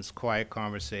 conversations, quiet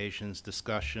conversations,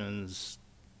 discussions,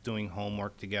 doing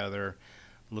homework together,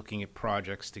 looking at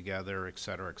projects together, et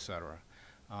cetera, et cetera.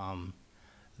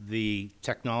 The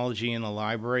technology in the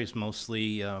library is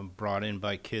mostly brought in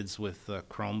by kids with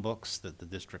Chromebooks that the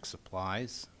district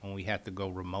supplies. When we had to go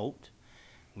remote,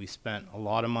 we spent a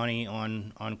lot of money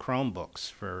on Chromebooks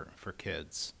for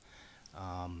kids,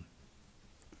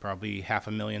 probably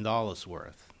 $500,000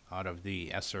 worth out of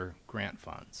the ESSER grant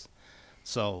funds.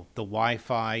 So the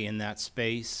Wi-Fi in that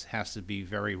space has to be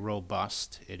very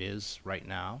robust. It is right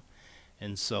now.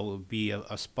 And so it would be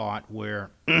a spot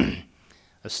where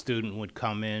a student would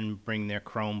come in, bring their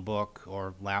Chromebook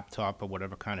or laptop or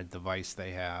whatever kind of device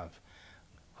they have,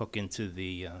 hook into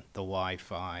the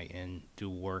Wi-Fi and do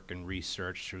work and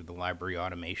research through the library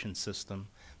automation system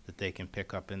that they can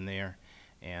pick up in there,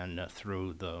 and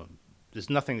through there's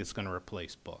nothing that's going to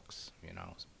replace books. You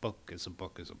know, book is a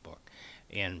book is a book,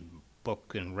 and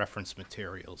book and reference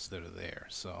materials that are there.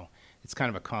 So it's kind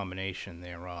of a combination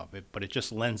thereof. But it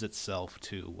just lends itself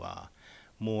to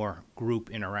more group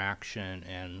interaction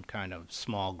and kind of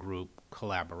small group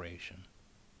collaboration.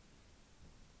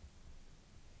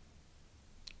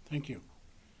 Thank you.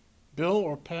 Bill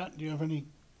or Pat, do you have any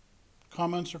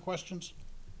comments or questions?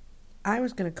 I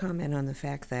was going to comment on the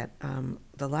fact that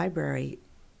the library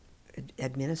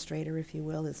administrator, if you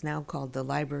will, is now called the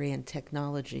Library and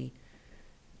Technology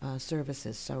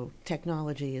Services. So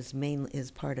technology is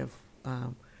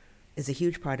is a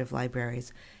huge part of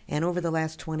libraries. And over the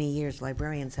last 20 years,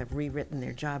 librarians have rewritten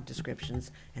their job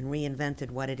descriptions and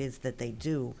reinvented what it is that they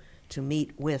do to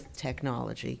meet with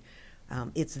technology.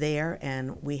 It's there,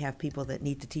 and we have people that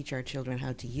need to teach our children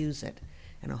how to use it.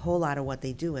 And a whole lot of what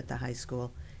they do at the high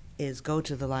school is go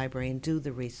to the library and do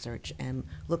the research and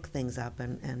look things up,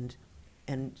 and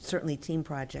certainly team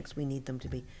projects, we need them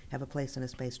to have a place and a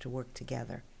space to work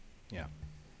together. Yeah.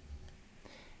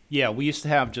 Yeah, we used to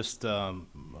have just a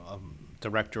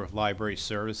director of library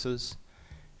services,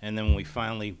 and then when we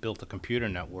finally built a computer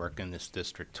network in this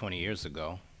district 20 years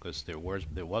ago, because there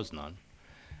was none,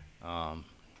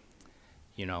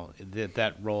 you know,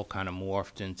 that role kind of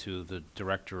morphed into the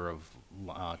director of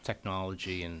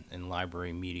technology and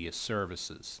library media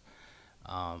services.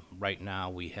 Right now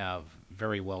we have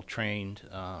very well-trained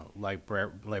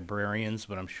librarians,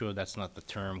 but I'm sure that's not the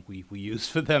term we use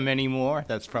for them anymore.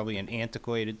 That's probably an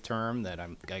antiquated term that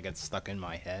I got stuck in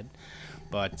my head.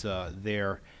 But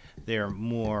they're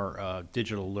more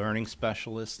digital learning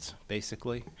specialists,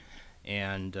 basically,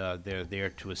 and they're there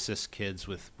to assist kids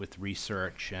with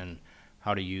research and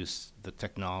how to use the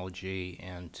technology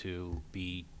and to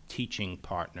be teaching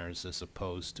partners as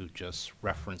opposed to just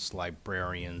reference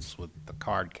librarians with the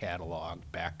card catalog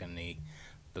back in the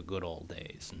good old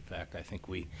days. In fact, I think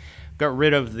we got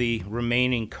rid of the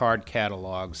remaining card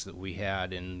catalogs that we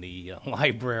had in the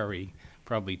library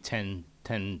probably 10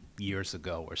 years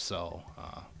ago or so.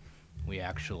 We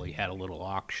actually had a little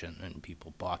auction and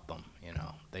people bought them. You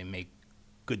know, they make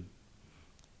good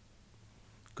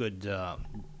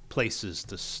places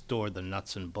to store the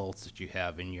nuts and bolts that you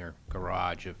have in your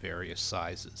garage of various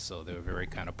sizes, so they're very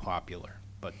kind of popular.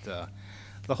 But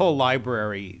the the whole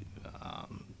library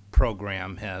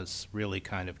program has really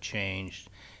kind of changed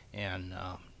and,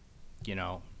 you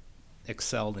know,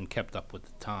 excelled and kept up with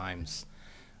the times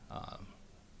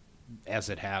as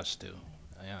it has to.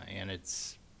 And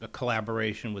it's a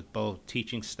collaboration with both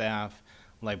teaching staff,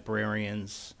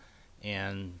 librarians,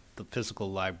 and the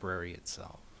physical library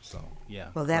itself. So, yeah.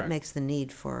 Well, that correct. makes the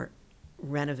need for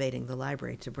renovating the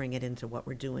library to bring it into what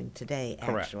we're doing today,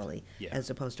 Correct. actually, Yeah. as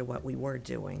opposed to what we were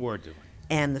doing. We're doing.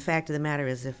 And the fact of the matter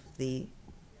is, if the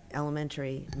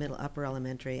elementary, upper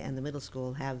elementary, and the middle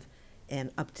school have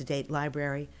an up-to-date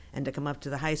library, and to come up to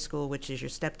the high school, which is your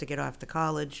step to get off to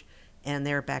college, and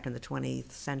they're back in the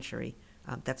 20th century,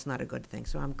 that's not a good thing.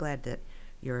 So I'm glad that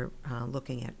you're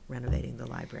looking at renovating the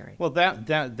library. Well,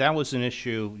 that was an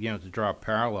issue, you know, to draw a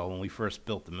parallel. When we first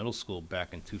built the middle school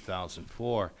back in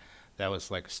 2004, that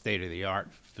was like a state-of-the-art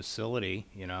facility,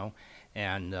 you know,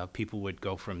 and people would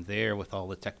go from there with all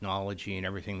the technology and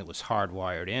everything that was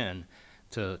hardwired in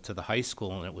to the high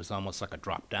school, and it was almost like a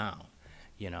drop down,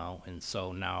 you know. And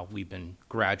so now we've been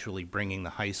gradually bringing the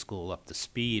high school up to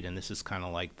speed, and this is kind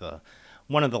of like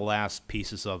one of the last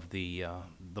pieces of the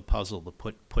puzzle to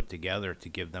put together to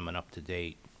give them an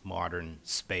up-to-date modern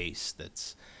space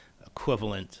that's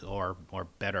equivalent or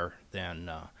better than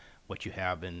what you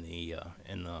have in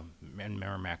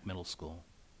Merrimack Middle School.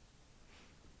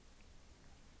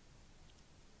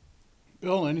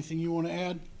 Bill, anything you want to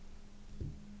add?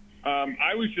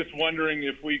 I was just wondering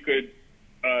if we could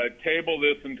table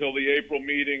this until the April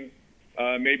meeting,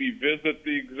 maybe visit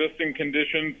the existing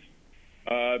conditions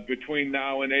between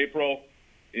now and April,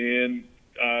 and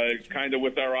kind of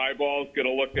with our eyeballs get a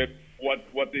look at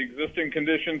what the existing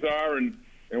conditions are and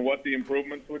what the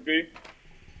improvements would be.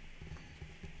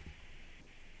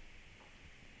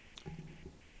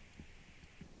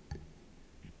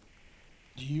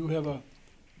 Do you have a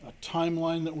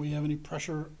timeline that we have any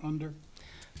pressure under?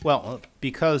 Well,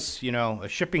 because, you know, a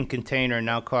shipping container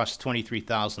now costs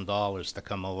 $23,000 to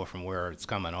come over from where it's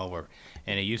coming over,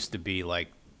 and it used to be like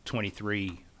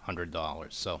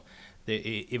 $2,300. So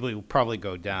it will probably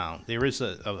go down. There is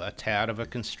a tad of a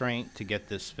constraint to get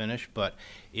this finished, but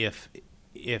if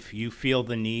you feel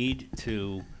the need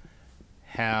to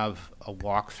have a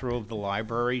walkthrough of the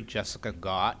library, Jessica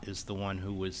Gott is the one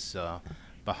who was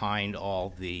behind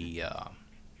all the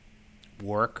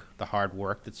the hard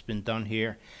work that's been done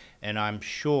here, and I'm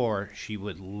sure she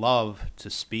would love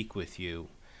to speak with you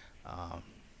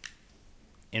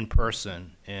in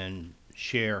person and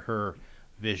share her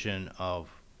vision of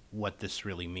what this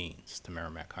really means to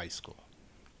Merrimack High School.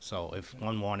 So if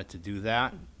one wanted to do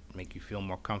that, make you feel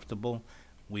more comfortable,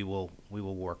 we will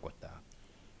work with that.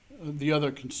 The other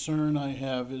concern I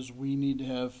have is we need to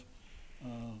have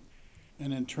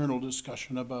an internal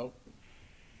discussion about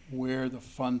where the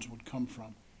funds would come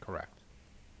from. Correct.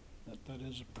 That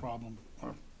is a problem,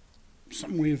 or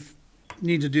something we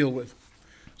need to deal with.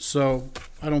 So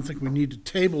I don't think we need to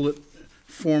table it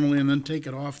formally and then take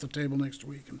it off the table next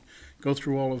week and go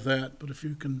through all of that. But if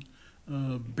you can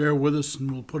bear with us, and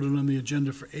we'll put it on the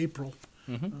agenda for April.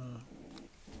 Mm-hmm.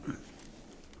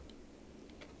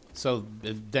 So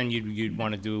then you'd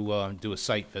want to do a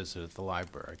site visit at the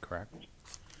library, correct?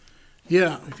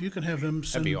 Yeah, if you can have them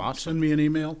That'd be awesome. send me an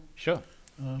email, Sure.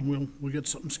 we'll get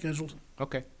something scheduled.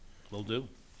 Okay, will do.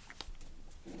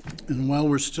 And while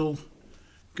we're still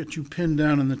got you pinned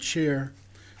down in the chair,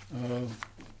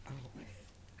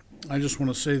 I just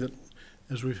want to say that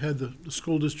as we've had the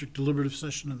school district deliberative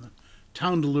session and the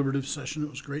town deliberative session, it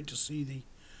was great to see the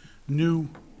new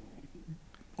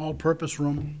all-purpose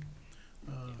room,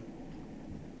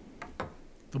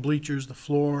 the bleachers, the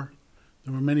floor.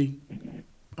 There were many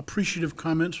appreciative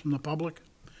comments from the public,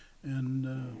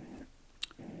 and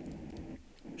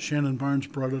Shannon Barnes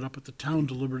brought it up at the town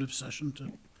deliberative session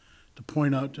to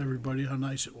point out to everybody how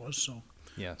nice it was. So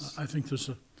Yes. I think there's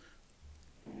a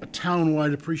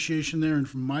town-wide appreciation there, and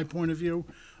from my point of view,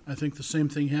 I think the same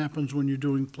thing happens when you're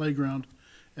doing playground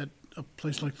at a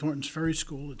place like Thornton's Ferry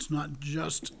School. It's not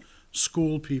just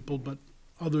school people, but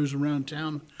others around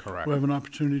town Correct. who have an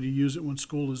opportunity to use it when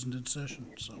school isn't in session.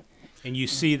 So And you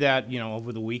see that, you know,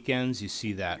 over the weekends, you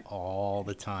see that all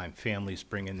the time. Families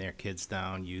bringing their kids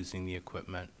down, using the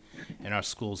equipment, and our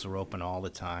schools are open all the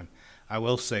time. I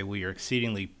will say we are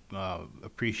exceedingly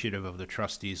appreciative of the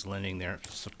trustees lending their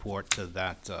support to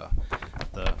that,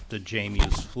 the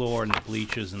JMU's floor and the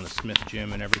bleachers and the Smith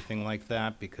gym and everything like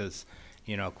that, because,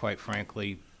 you know, quite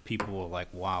frankly, people were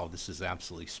like, wow, this is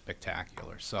absolutely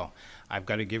spectacular. So I've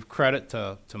got to give credit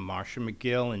to Marcia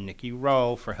McGill and Nikki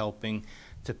Rowe for helping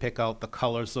to pick out the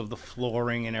colors of the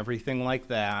flooring and everything like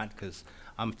that, because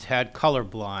I'm a tad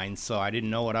colorblind, so I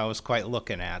didn't know what I was quite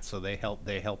looking at, so they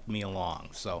helped me along.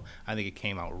 So I think it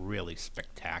came out really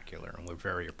spectacular, and we're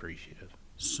very appreciative.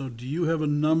 So do you have a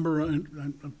number?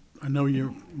 I know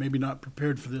you're maybe not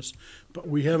prepared for this, but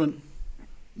we haven't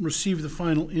received the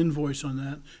final invoice on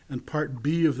that. And part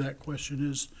B of that question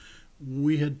is,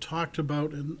 we had talked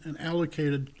about and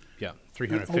allocated Yeah, an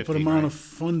 350. open amount right? of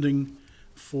funding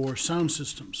for sound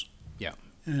systems. Yeah,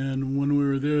 And when we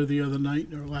were there the other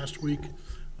night, or last week,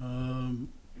 we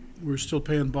were still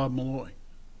paying Bob Malloy.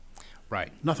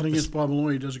 right. Nothing against Bob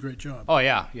Malloy, he does a great job. Oh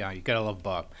yeah, you gotta love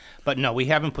Bob. But no, we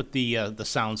haven't put the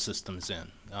sound systems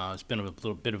in. It's been a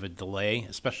little bit of a delay,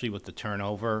 especially with the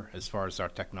turnover as far as our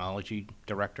technology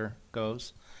director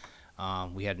goes.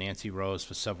 We had Nancy Rose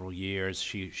for several years.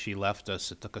 She left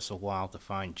us. It took us a while to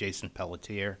find Jason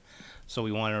Pelletier, so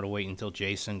we wanted to wait until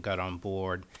Jason got on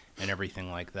board and everything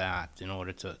like that in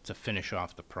order to finish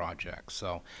off the project.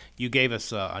 So you gave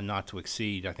us a not to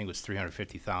exceed, I think it was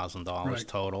 $350,000 Right.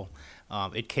 total.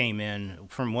 It came in,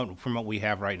 from what we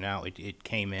have right now, it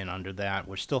came in under that.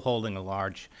 We're still holding a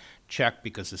large check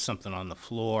because there's something on the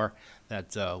floor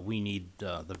that we need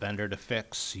the vendor to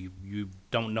fix. You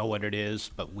don't know what it is,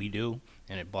 but we do,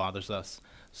 and it bothers us.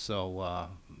 So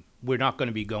we're not going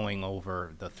to be going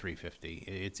over the 350.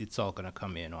 It's all going to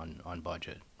come in on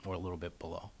budget or a little bit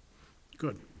below.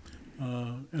 Good.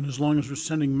 And as long as we're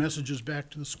sending messages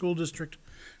back to the school district,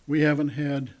 we haven't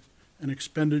had an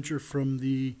expenditure from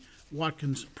the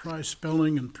Watkins prize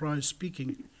spelling and prize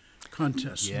speaking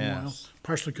contests in a while, Yes.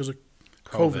 partially because of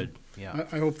COVID. Yeah.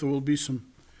 I hope there will be some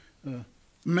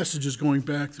messages going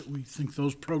back that we think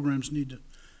those programs need to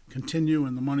continue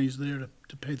and the money's there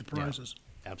to pay the prizes.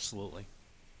 Absolutely.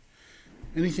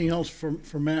 Anything else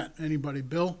for Matt? Anybody?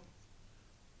 Bill?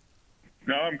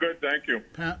 No, I'm good, thank you.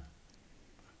 Pat?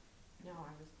 No,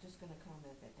 I was just gonna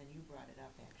comment that, and you brought it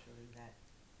up actually, that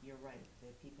you're right,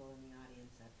 the people in the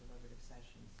audience at deliberative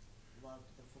sessions loved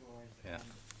the floors. Yeah. And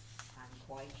I'm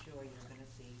quite sure you're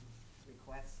gonna see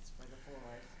requests for the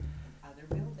floors in other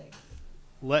buildings.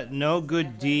 Let no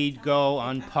good deed go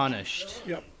unpunished.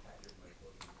 Yep.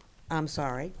 I'm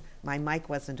sorry, my mic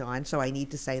wasn't on, so I need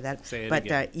to say that. Say it But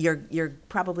again. you're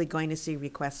probably going to see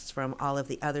requests from all of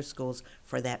the other schools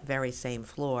for that very same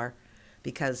floor,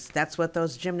 because that's what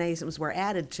those gymnasiums were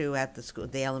added to at the school,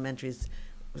 the elementaries.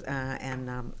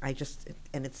 And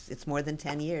it's more than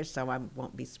 10 years, so I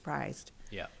won't be surprised.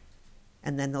 Yeah.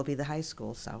 And then there'll be the high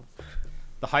school, so.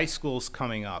 The high school's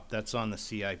coming up. That's on the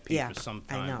CIP Yeah, for some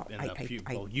I time know. in I- the I- future.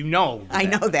 I- Well, you know I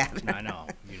know that. I know,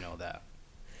 you know that.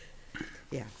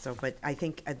 Yeah, so, but I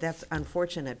think that's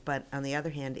unfortunate, but on the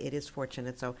other hand, it is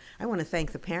fortunate. So I want to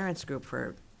thank the parents group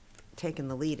for taking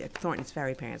the lead at Thornton's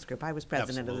Ferry Parents Group. I was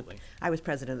president of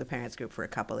Absolutely. the parents group for a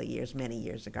couple of years, many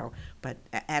years ago, but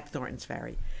at Thornton's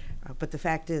Ferry. But the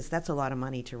fact is, that's a lot of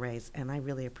money to raise, and I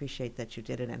really appreciate that you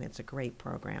did it, and it's a great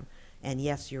program. And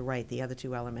yes, you're right, the other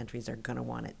two elementaries are going to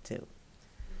want it too.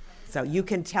 So you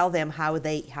can tell them how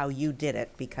you did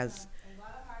it, because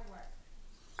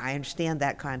I understand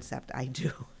that concept, I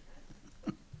do.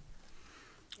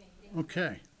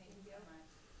 Okay.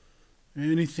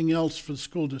 Anything else for the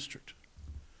school district?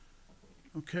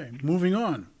 Okay, moving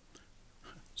on.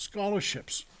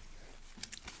 Scholarships.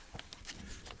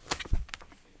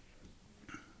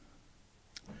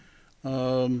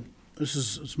 This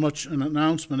is as much an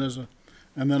announcement as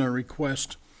and then a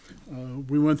request. I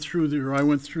went through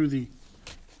the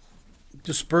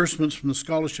disbursements from the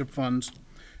scholarship funds,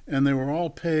 and they were all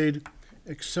paid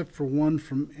except for one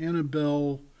from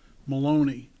Annabelle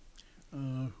Maloney,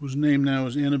 whose name now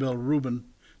is Annabelle Rubin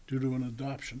due to an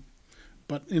adoption.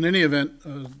 But in any event,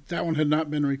 that one had not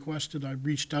been requested. I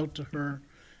reached out to her,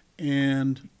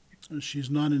 and she's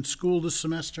not in school this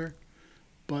semester,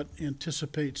 but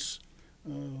anticipates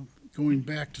going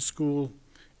back to school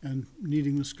and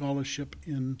needing the scholarship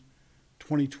in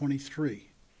 2023.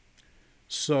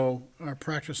 So our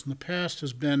practice in the past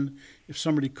has been, if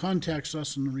somebody contacts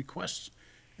us and requests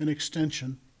an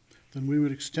extension, then we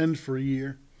would extend for a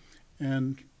year,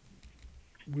 and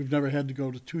we've never had to go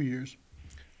to 2 years.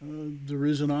 There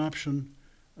is an option.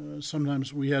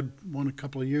 Sometimes we had one a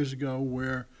couple of years ago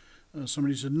where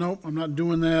somebody said, nope, I'm not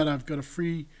doing that. I've got a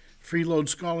free load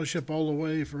scholarship all the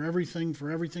way for everything,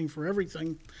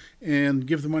 and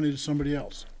give the money to somebody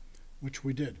else, which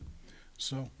we did.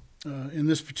 So in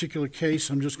this particular case,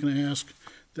 I'm just going to ask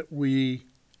that we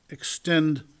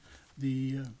extend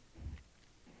the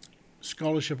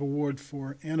scholarship award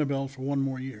for Annabelle for one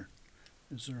more year.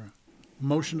 Is there a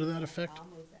motion to that effect?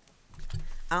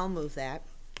 I'll move that.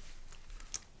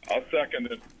 I'll second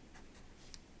it.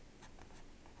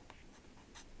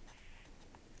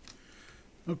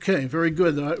 Okay, very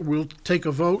good. We'll take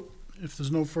a vote if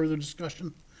there's no further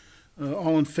discussion.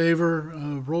 All in favor,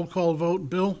 roll call vote.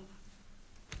 Bill?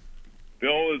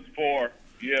 Bill is for,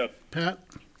 yes. Pat?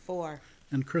 4.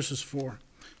 And Chris is 4.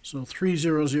 So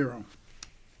 3-0-0.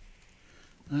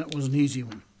 That was an easy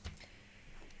one.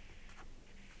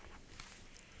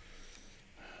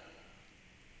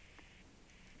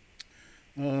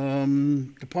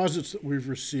 Deposits that we've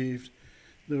received.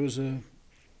 There was a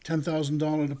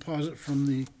 $10,000 deposit for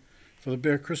the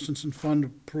Bear Christensen Fund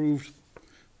approved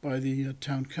by the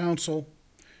town council,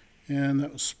 and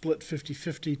that was split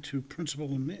 50-50 to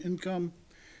principal and income.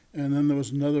 And then there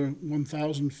was another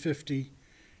 $1,050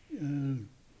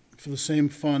 for the same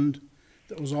fund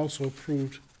that was also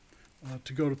approved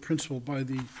to go to principal by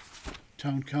the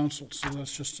town council. So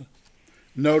that's just a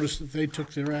notice that they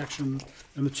took their action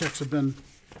and the checks have been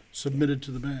submitted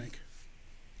to the bank.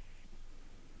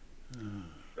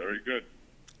 Very good.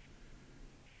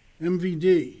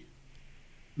 MVD,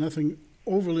 nothing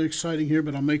overly exciting here,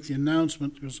 but I'll make the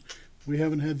announcement because we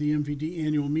haven't had the MVD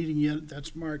annual meeting yet.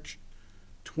 That's March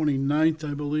 29th,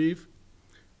 I believe.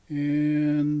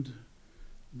 And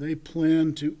they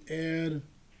plan to add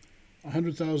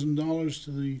 $100,000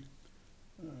 to the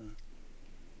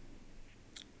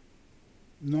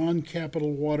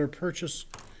non-capital water purchase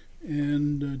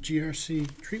and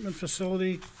GRC treatment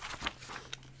facility,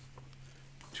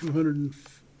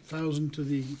 $200,000 to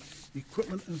the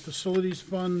equipment and facilities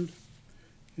fund,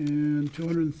 and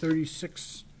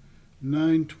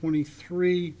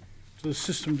 $236,923 to the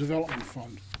system development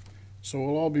fund. So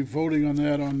we'll all be voting on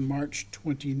that on March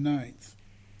 29th.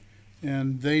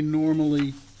 And they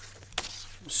normally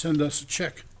send us a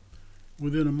check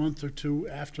within a month or two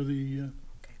after the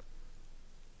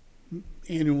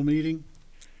annual meeting.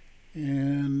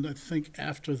 And I think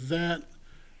after that,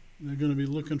 they're going to be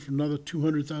looking for another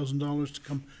 $200,000 to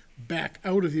come back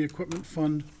out of the equipment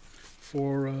fund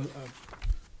for, I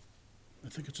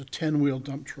think it's a 10-wheel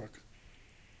dump truck.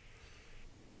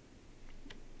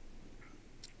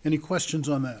 Any questions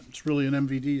on that? It's really an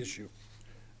MVD issue.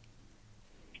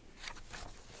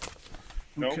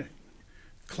 No. Okay.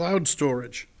 Cloud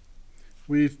storage.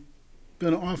 We've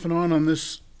been off and on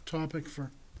this topic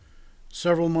for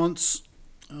several months.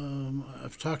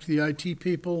 I've talked to the IT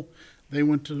people. They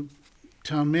went to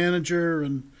town manager,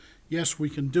 and yes, we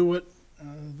can do it.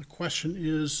 The question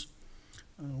is,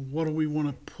 what do we want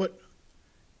to put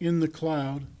in the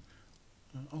cloud?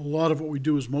 A lot of what we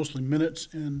do is mostly minutes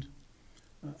and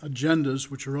agendas,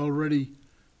 which are already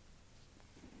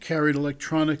carried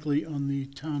electronically on the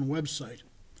town website.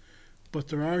 But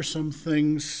there are some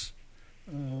things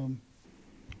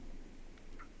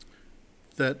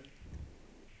that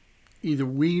either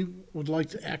we would like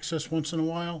to access once in a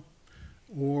while,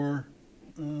 or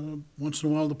once in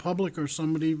a while the public or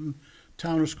somebody, even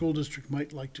town or school district,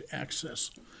 might like to access,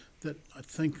 that I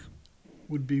think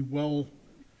would be well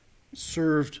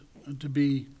served to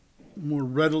be more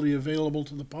readily available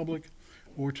to the public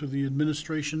or to the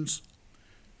administrations.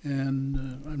 And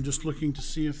I'm just looking to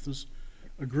see if there's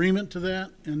agreement to that,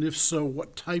 and if so,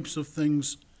 what types of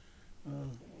things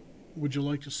would you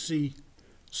like to see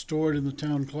stored in the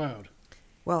town cloud?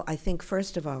 Well, I think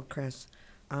first of all, Chris,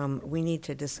 we need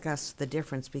to discuss the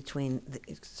difference between the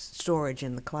storage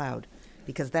in the cloud,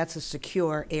 because that's a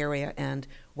secure area, and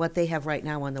what they have right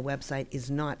now on the website is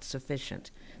not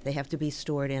sufficient. They have to be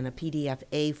stored in a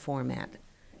PDF-A format,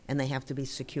 and they have to be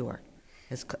secure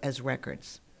as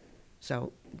records.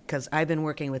 So, because I've been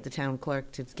working with the town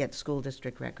clerk to get school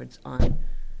district records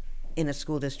in a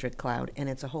school district cloud, and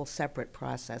it's a whole separate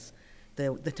process.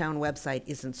 The town website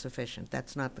isn't sufficient.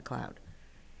 That's not the cloud.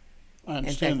 I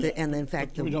understand that, and in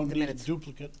fact, but we don't the need a minutes.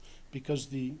 duplicate, because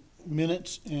the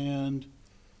minutes and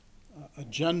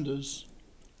agendas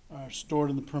are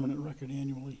stored in the permanent record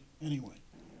annually anyway.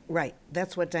 Right,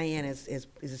 that's what Diane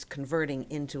is converting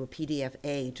into a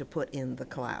PDF-A to put in the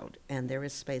cloud, and there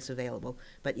is space available,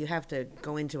 but you have to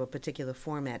go into a particular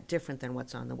format different than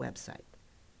what's on the website.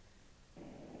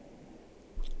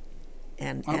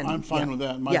 And I'm fine with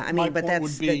that. Yeah, I mean, but point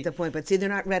that's would be, the point, but see, they're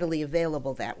not readily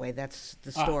available that way, that's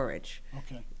the storage.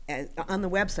 okay. And on the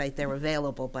website, they're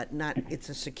available, but not, it's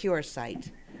a secure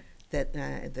site, that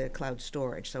the cloud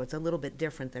storage, so it's a little bit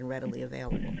different than readily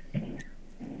available.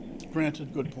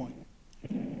 Granted, good point.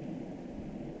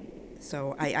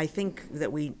 So I think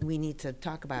that we need to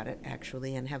talk about it,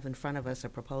 actually, and have in front of us a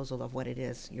proposal of what it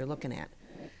is you're looking at.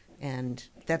 And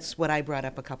that's what I brought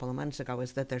up a couple of months ago,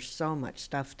 is that there's so much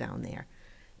stuff down there.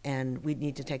 And we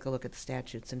need to take a look at the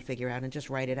statutes and figure out and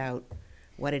just write it out,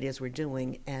 what it is we're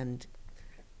doing. And,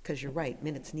 because you're right,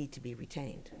 minutes need to be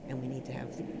retained, and we need to have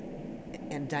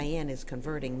and Diane is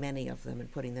converting many of them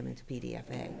and putting them into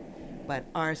PDFA. But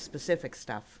our specific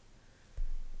stuff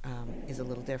is a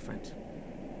little different.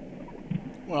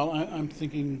 Well, I'm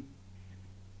thinking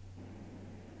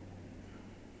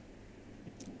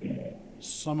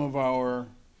some of our,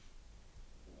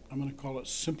 I'm going to call it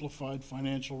simplified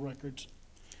financial records.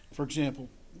 For example,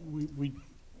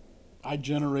 I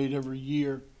generate every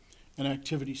year an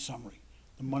activity summary.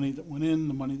 The money that went in,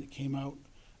 the money that came out,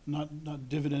 not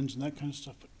dividends and that kind of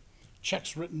stuff, but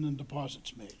checks written and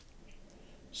deposits made.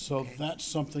 So Okay. that's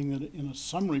something that in a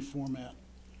summary format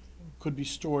could be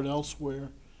stored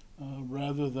elsewhere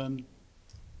rather than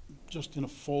just in a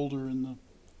folder in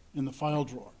the file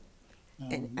drawer.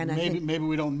 And I Maybe think- maybe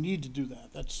we don't need to do that.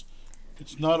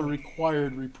 It's not a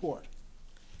required report,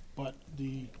 but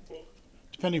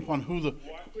depending upon who the.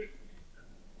 Why would,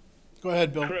 Go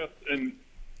ahead, Bill.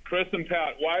 Chris and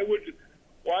Pat, why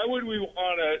would we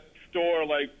want to store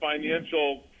like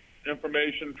financial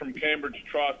information from Cambridge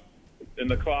Trust in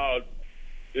the cloud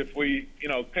if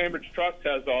Cambridge Trust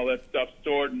has all that stuff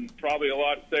stored and probably a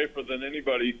lot safer than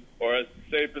anybody, or as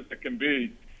safe as it can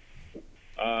be.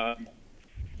 But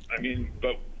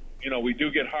we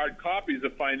do get hard copies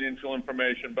of financial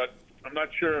information, but I'm not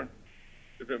sure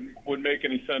if it would make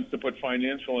any sense to put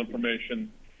financial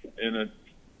information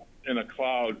in a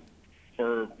cloud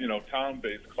for,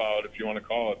 town-based cloud, if you want to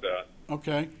call it that.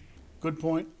 Okay, good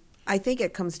point. I think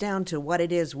it comes down to what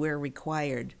it is we're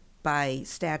required by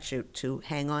statute to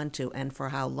hang on to and for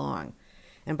how long.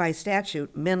 And by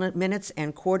statute, minutes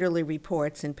and quarterly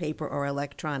reports in paper or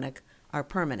electronic are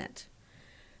permanent.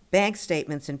 Bank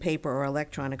statements in paper or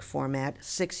electronic format,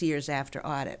 6 years after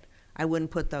audit. I wouldn't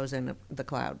put those in the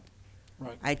cloud.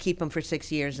 Right. I'd keep them for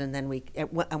 6 years, and then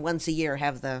once a year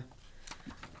have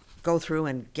go through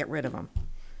and get rid of them.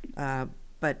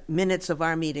 But minutes of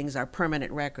our meetings are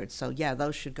permanent records, so yeah,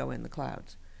 those should go in the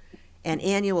clouds. And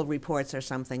annual reports are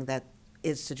something that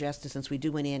is suggested, since we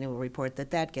do an annual report,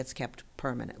 that gets kept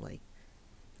permanently.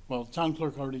 Well, the town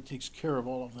clerk already takes care of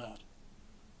all of that,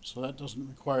 so that doesn't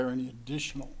require any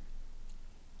additional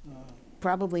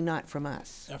Probably not from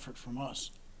us. effort from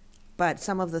us. But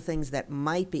some of the things that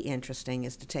might be interesting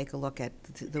is to take a look at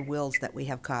the wills that we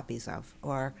have copies of,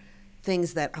 or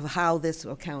things of how this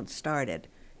account started.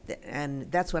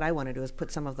 And that's what I want to do, is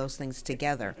put some of those things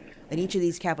together in each of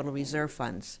these capital reserve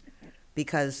funds,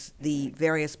 because the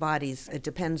various bodies, it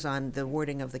depends on the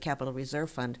wording of the capital reserve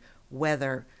fund,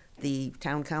 whether the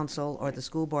town council or the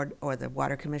school board or the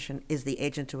water commission is the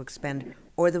agent to expend,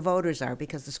 or the voters are,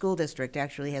 because the school district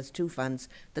actually has two funds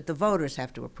that the voters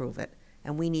have to approve it,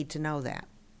 and we need to know that.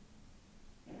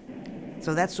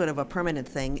 So that's sort of a permanent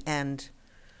thing, and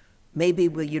maybe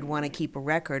you'd want to keep a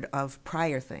record of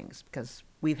prior things, because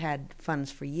we've had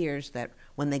funds for years that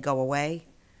when they go away,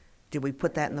 did we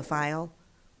put that in the file?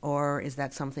 Or is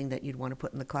that something that you'd want to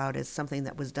put in the cloud as something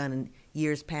that was done in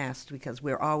years past? Because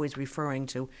we're always referring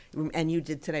to, and you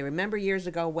did today, remember years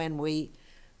ago when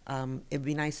it'd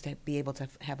be nice to be able to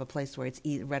have a place where it's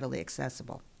readily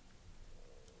accessible.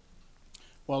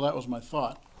 Well, that was my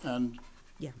thought, and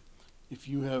Yeah. if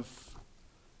you have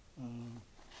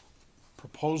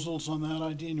proposals on that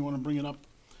idea and you want to bring it up,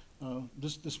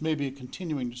 this may be a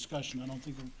continuing discussion. I don't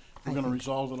think we're going to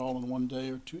resolve it all in one day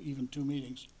or even two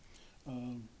meetings.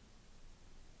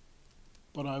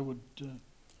 But I would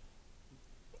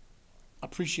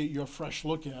appreciate your fresh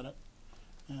look at it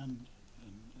and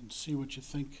see what you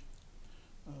think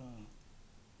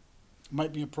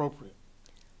might be appropriate.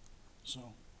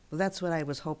 So. Well, that's what I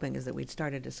was hoping, is that we'd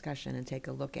start a discussion and take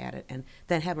a look at it and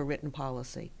then have a written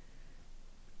policy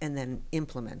and then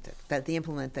implement it.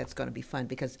 That's going to be fun,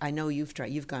 because I know you've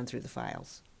gone through the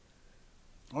files.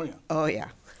 Oh, yeah. Oh, yeah.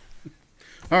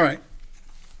 All right.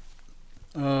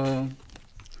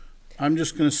 I'm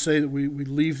just going to say that we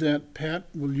leave that. Pat,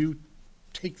 will you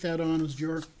take that on as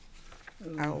your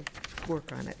I'll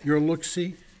work on it.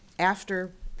 look-see?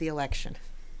 After the election.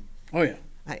 Oh, yeah.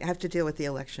 I have to deal with the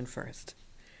election first.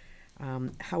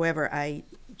 However, I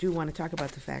do want to talk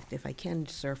about the fact, if I can,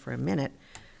 sir, for a minute,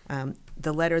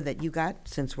 the letter that you got,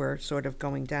 since we're sort of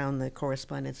going down the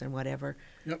correspondence and whatever,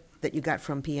 Yep. that you got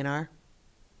from P&R.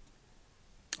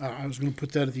 I was going to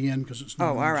put that at the end because it's not Oh,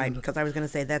 on the all right, agenda. because I was going to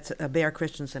say that's Bear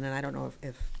Christensen, and I don't know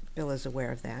if Bill is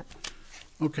aware of that.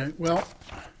 Okay, well,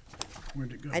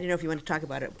 where'd it go? I didn't know if you want to talk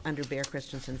about it under Bear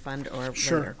Christensen Fund or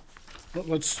Sure. later.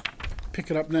 Let's pick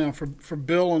it up now. For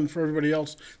Bill and for everybody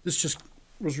else, this just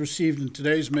was received in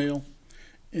today's mail,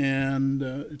 and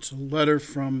it's a letter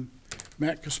from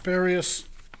Matt Kasparius.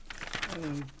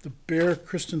 The Bear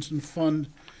Christensen Fund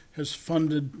has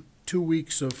funded 2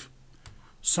 weeks of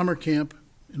summer camp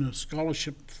in a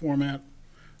scholarship format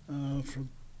for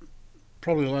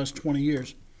probably the last 20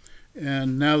 years.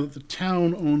 And now that the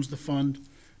town owns the fund,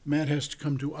 Matt has to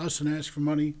come to us and ask for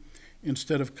money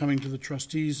instead of coming to the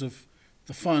trustees of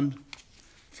the fund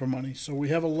for money. So we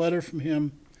have a letter from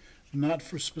him, not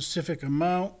for specific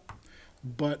amount,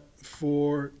 but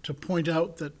to point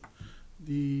out that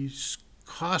the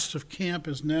cost of camp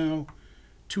is now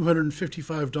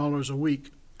 $255 a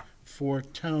week for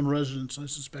town residents. I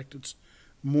suspect it's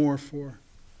more for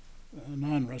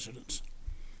non-residents.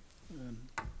 And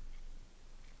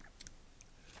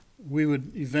we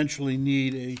would eventually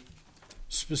need a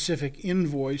specific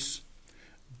invoice,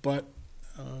 but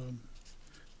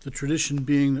the tradition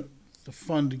being that the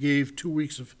fund gave 2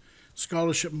 weeks of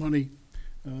scholarship money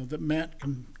that Matt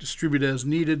can distribute as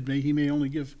needed. He may only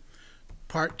give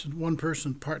part to one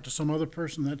person, part to some other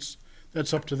person. That's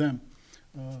up to them.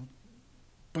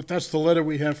 But that's the letter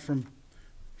we have from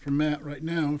Matt right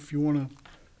now. If you want to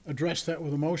address that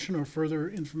with a motion or further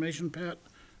information, Pat,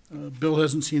 Bill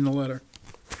hasn't seen the letter.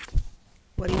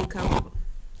 What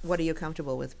are you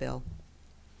comfortable with, Bill?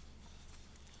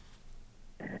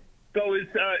 So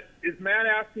is Matt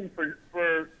asking for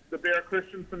the Bear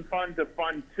Christensen Fund to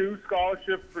fund 2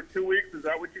 scholarships for 2 weeks? Is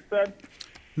that what you said?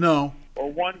 No.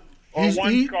 Or one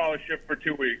scholarship for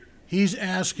 2 weeks? He's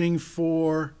asking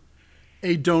for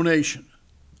a donation.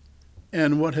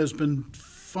 And what has been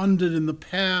funded in the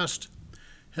past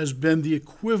has been the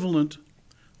equivalent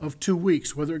of 2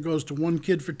 weeks, whether it goes to one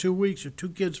kid for 2 weeks or 2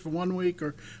 kids for 1 week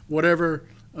or whatever.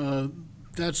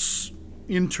 That's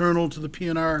internal to the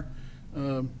PNR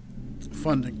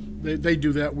funding. They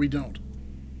do that, we don't.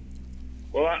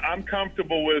 Well, I'm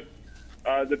comfortable with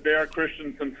the Bear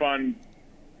Christensen Fund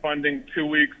funding 2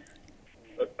 weeks,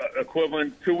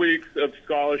 equivalent 2 weeks of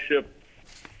scholarship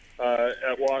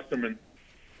at Wasserman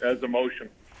as a motion.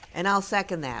 And I'll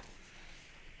second that.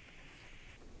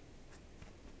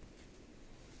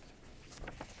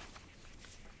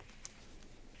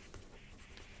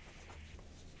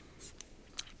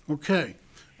 Okay.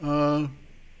 All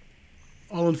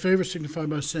in favor signify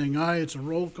by saying aye. It's a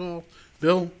roll call.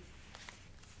 Bill?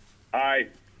 Aye.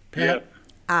 Pat? Yes.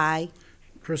 Aye.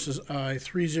 Chris is aye.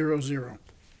 300.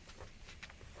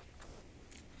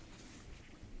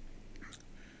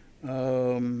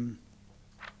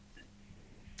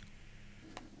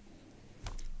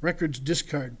 Records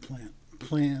discard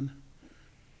plan.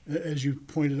 As you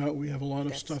pointed out, we have a lot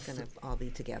of stuff. That's going to all be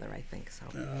together, I think, so.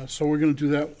 So we're going to do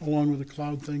that along with the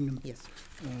cloud thing. And, Yes.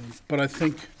 but I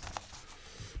think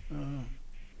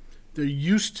there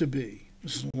used to be,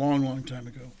 this is a long, long time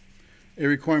ago, a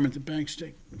requirement that bank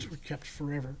statements were kept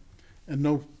forever, and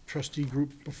no trustee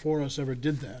group before us ever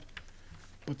did that.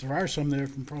 But there are some there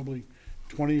from probably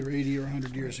 20 or 80 or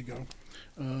 100 years ago.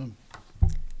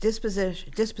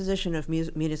 Disposition of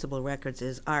municipal records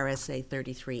is RSA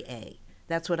 33A.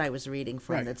 That's what I was reading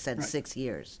from Right, that said right. 6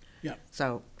 years. Yeah.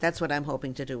 So that's what I'm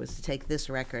hoping to do, is to take this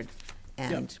record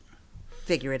and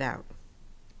figure it out.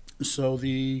 So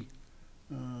the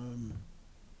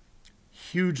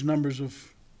huge numbers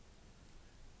of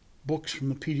books from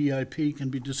the PDIP can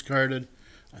be discarded.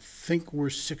 I think we're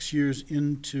 6 years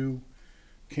into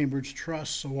Cambridge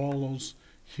Trust, so all those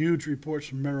huge reports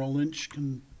from Merrill Lynch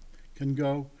can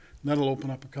go. That'll open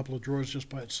up a couple of drawers just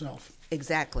by itself.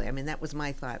 Exactly. I mean, that was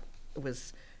my thought.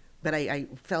 But I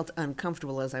felt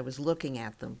uncomfortable as I was looking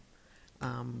at them,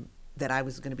 that I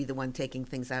was going to be the one taking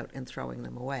things out and throwing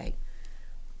them away.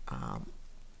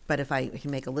 But if I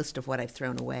can make a list of what I've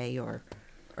thrown away or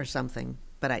something,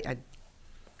 but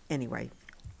anyway,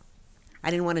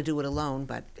 I didn't want to do it alone,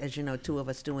 but as you know, 2 of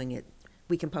us doing it,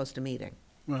 we can post a meeting.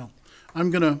 Well,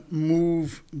 I'm going to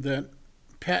move that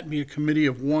Pat be a committee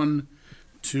of 1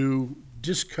 to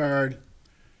discard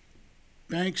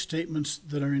bank statements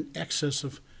that are in excess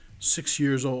of 6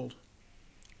 years old.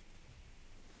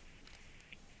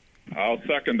 I'll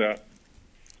second that.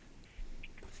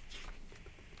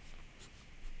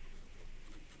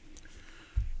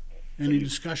 Any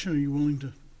discussion? Are you willing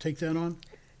to take that on?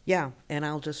 Yeah, and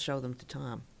I'll just show them to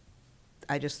Tom.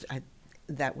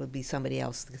 That would be somebody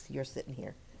else, because you're sitting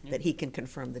here, that he can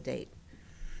confirm the date.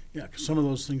 Yeah, because some of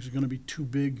those things are going to be too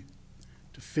big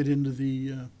to fit into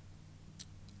the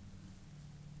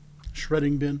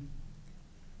shredding bin.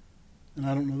 And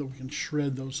I don't know that we can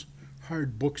shred those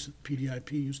hard books that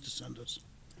PDIP used to send us.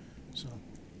 So,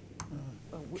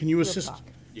 can you We'll assist? talk.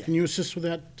 Yeah. Can you assist with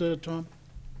that, Tom?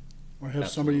 Or have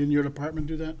somebody in your department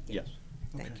do that? Yes.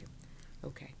 Thank Okay. you.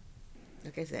 Okay.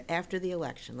 Like I said, after the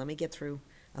election, let me get through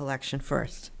election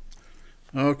first.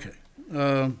 Okay.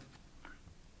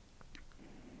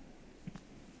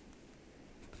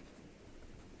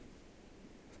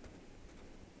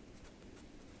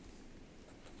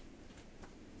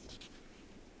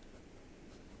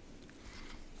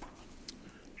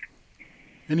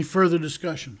 Any further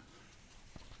discussion?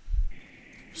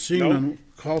 Seeing Nope. none,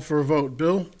 call for a vote.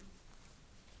 Bill?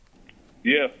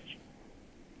 Yes.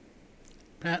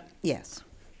 Pat? Yes.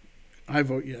 I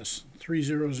vote yes.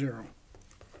 3-0-0.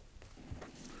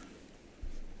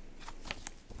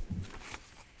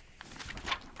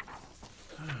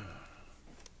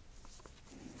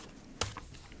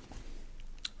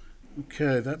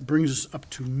 Okay, that brings us up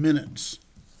to minutes.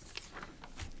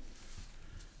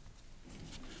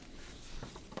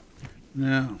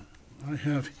 Now, I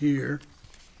have here,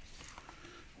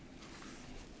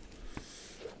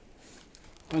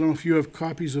 I don't know if you have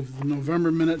copies of the November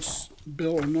minutes,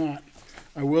 Bill, or not.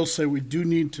 I will say we do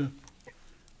need to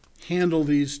handle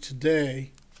these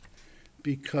today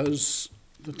because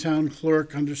the town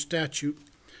clerk, under statute,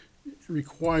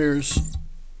 requires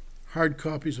hard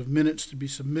copies of minutes to be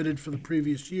submitted for the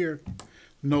previous year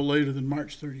no later than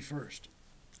March 31st.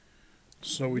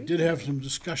 So we did have some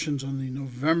discussions on the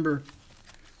November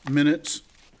minutes.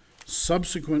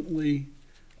 Subsequently,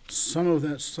 some of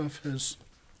that stuff has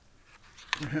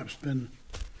perhaps been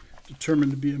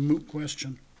determined to be a moot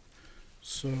question.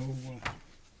 So,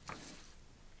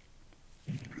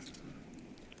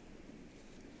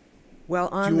 Well,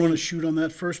 do on you want to the, shoot on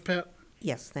that first, Pat?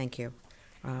 yes, thank you.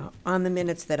 On the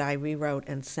minutes that I rewrote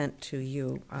and sent to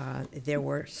you, there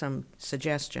were some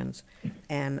suggestions,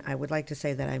 and I would like to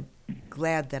say that I'm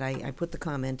glad that I put the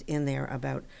comment in there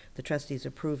about the trustees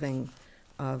approving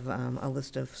of a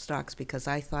list of stocks, because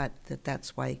I thought that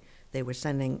that's why they were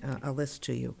sending a list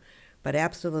to you. But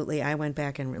absolutely, I went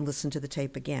back and listened to the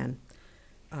tape again,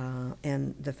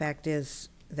 and the fact is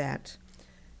that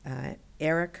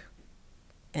Eric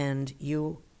and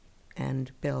you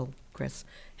and Bill, Chris,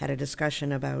 had a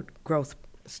discussion about growth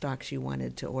stocks you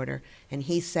wanted to order, and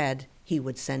he said he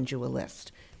would send you a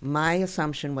list. My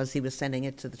assumption was he was sending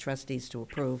it to the trustees to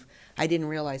approve. I didn't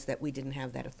realize that we didn't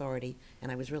have that authority,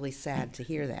 and I was really sad to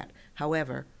hear that.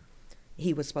 However,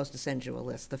 he was supposed to send you a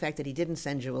list. The fact that he didn't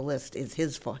send you a list is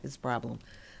his problem.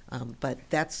 But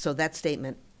that's, so that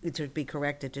statement, it should be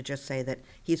corrected to just say that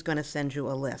he's going to send you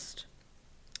a list,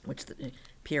 which,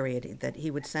 period, that he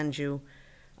would send you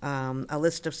a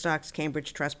list of stocks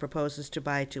Cambridge Trust proposes to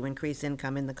buy to increase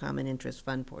income in the common interest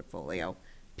fund portfolio,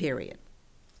 period.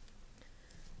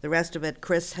 The rest of it,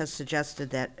 Chris has suggested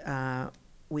that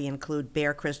we include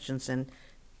Bear Christensen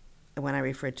when I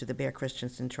referred to the Bear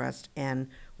Christensen Trust, and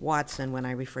Watson when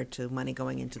I referred to money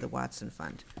going into the Watson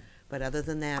Fund. But other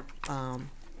than that,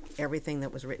 everything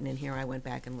that was written in here, I went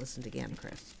back and listened again,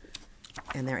 Chris.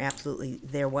 And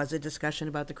there was a discussion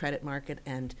about the credit market,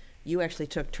 and you actually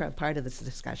took part of this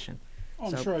discussion. Oh,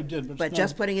 I'm So- sure I did, but But it's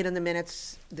just not- putting it in the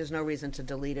minutes, there's no reason to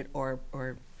delete it or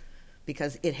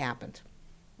because it happened.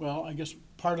 Well, I guess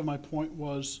part of my point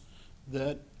was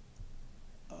that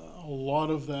a lot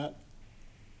of that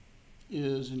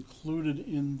is included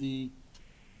in the,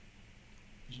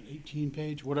 is it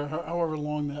 18-page, whatever, however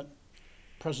long that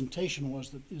presentation was,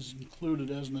 that is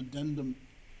included as an addendum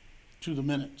to the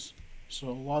minutes. So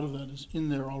a lot of that is in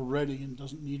there already and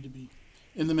doesn't need to be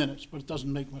in the minutes, but it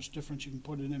doesn't make much difference. You can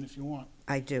put it in if you want.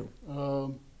 I do.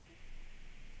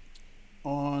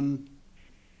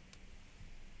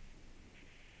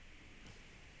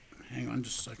 Hang on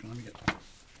just a second, let me get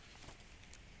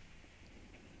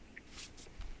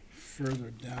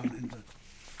further down into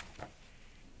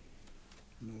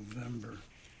November.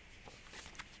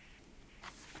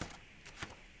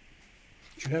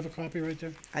 Do you have a copy right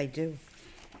there? I do.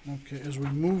 Okay, as we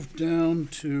move down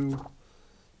to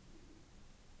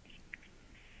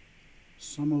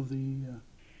some of the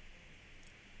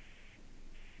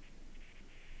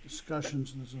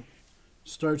discussions,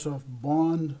 starts off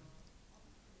bond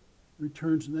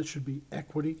returns, and that should be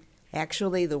equity.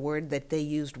 Actually, the word that they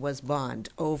used was bond,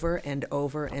 over and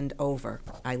over and over.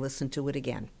 I listened to it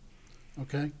again.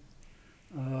 Okay?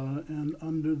 And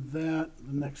under that,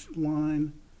 the next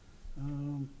line,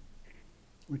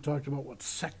 we talked about what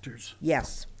sectors.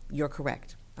 Yes, you're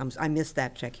correct. I missed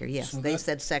that check here. Yes, So they that-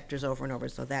 said sectors over and over,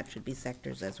 so that should be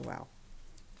sectors as well.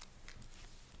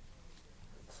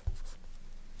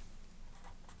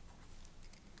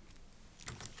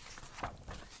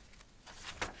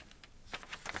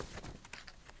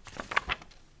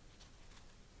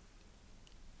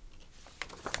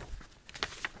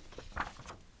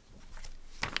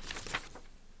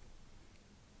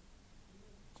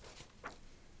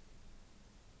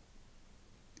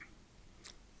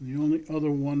 The only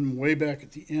other one, way back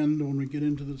at the end, when we get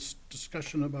into this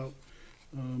discussion about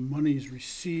monies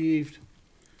received,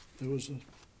 there was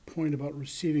a point about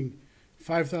receiving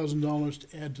 $5,000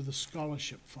 to add to the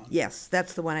scholarship fund. Yes,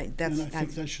 that's the one And I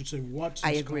think that should say Watson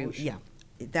I agree, Scholarship.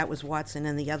 yeah. that was Watson,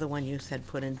 and the other one you said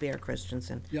put in Bear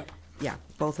Christensen. Yep, Yeah,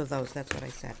 both of those, that's what I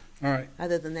said. all right.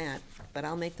 Other than that, but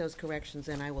I'll make those corrections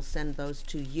and I will send those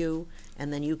to you,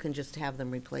 and then you can just have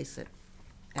them replace it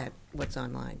at what's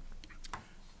online.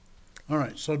 All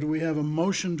right, so do we have a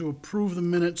motion to approve the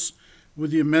minutes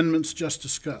with the amendments just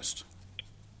discussed?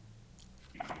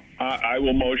 I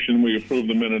will motion we approve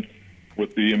the minutes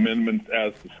with the amendments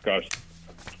as discussed.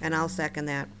 And I'll second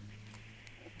that.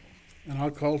 And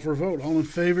I'll call for a vote. All in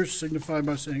favor signify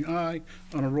by saying aye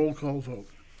on a roll call vote.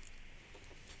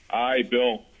 Aye,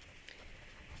 Bill.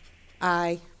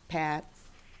 Aye, Pat.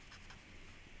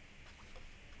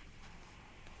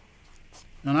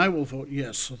 And I will vote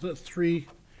yes, so that's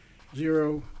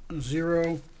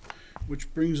 3-0-0,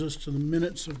 which brings us to the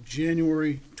minutes of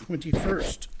January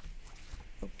 21st.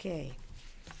 Okay.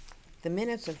 The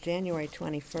minutes of January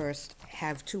 21st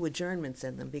have 2 adjournments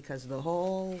in them because the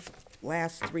whole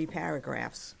last 3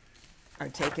 paragraphs are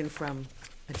taken from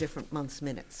a different month's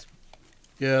minutes.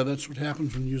 Yeah, that's what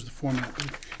happens when you use the format.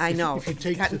 I know, If you it's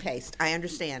take cut and the- paste, I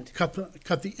understand. Cut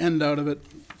the end out of it.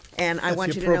 And I That's want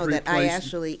the you to know appropriate that I place.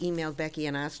 actually emailed Becky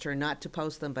and asked her not to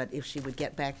post them, but if she would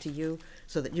get back to you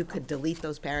so that you could delete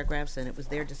those paragraphs, and it was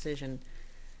their decision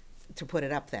to put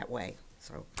it up that way,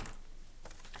 so.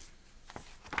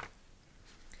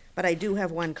 But I do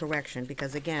have one correction,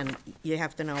 because again, you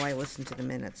have to know I listened to the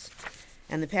minutes.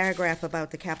 And the paragraph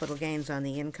about the capital gains on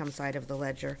the income side of the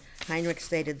ledger, Heinrich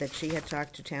stated that she had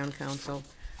talked to town council.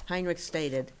 Heinrich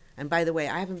stated, and by the way,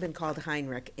 I haven't been called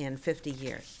Heinrich in 50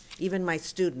 years. Even my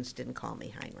students didn't call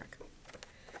me Heinrich.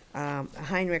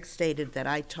 Heinrich stated that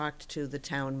I talked to the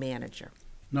town manager.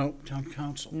 No, town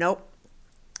council. Nope,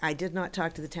 I did not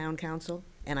talk to the town council,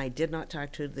 and I did not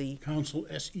talk to the, Council,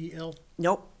 S-E-L,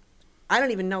 nope. I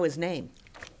don't even know his name.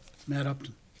 Matt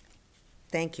Upton.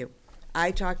 Thank you.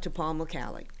 I talked to Paul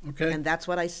McCallie. Okay. And that's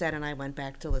what I said, and I went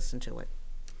back to listen to it.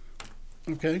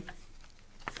 Okay,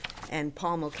 And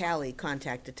Paul McCallie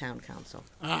contacted town council.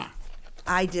 ah,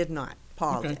 I did not.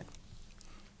 Paul Okay. did.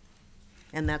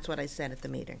 And that's what I said at the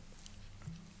meeting.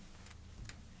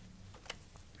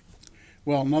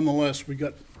 well, nonetheless, we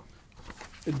got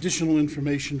additional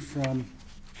information from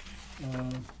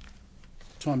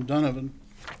Tom Donovan.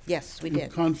 Yes, we In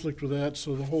did. conflict with that,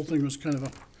 so the whole thing was kind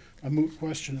of a moot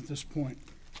question at this point.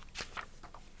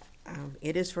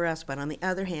 It is for us, but on the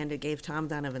other hand, it gave Tom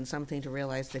Donovan something to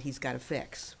realize that he's got to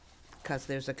fix, because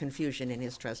there's a confusion in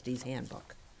his trustees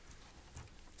handbook.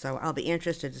 So I'll be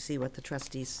interested to see what the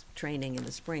trustees training in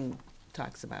the spring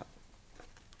talks about.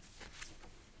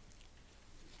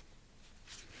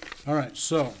 All right,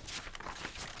 so,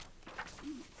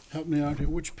 help me out here.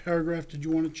 Which paragraph did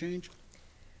you want to change?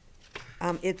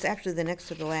 It's actually the next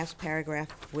to the last paragraph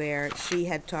where she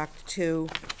had talked to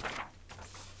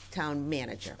town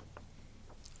manager.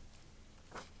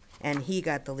 And he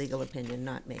got the legal opinion,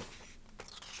 not me.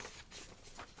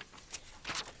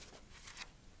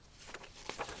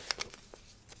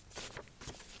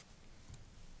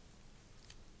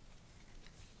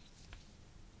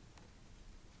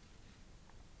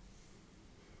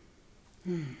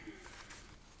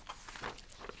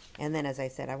 And then, as I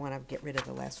said, I want to get rid of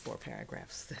the last 4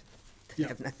 paragraphs that Yeah.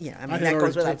 have not, yeah, I I mean, had that already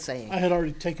goes without ta- saying. I had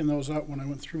already taken those out when I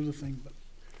went through the thing, but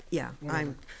Yeah,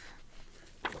 whatever.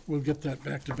 We'll get that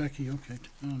back to Becky, okay.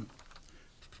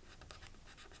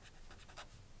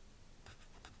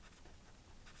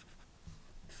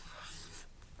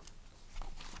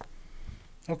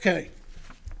 Okay.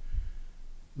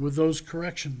 With those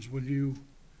corrections, would you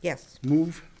yes,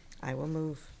 move? I will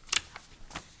move.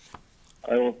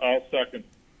 I'll second.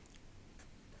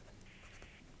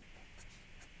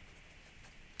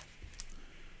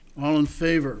 All in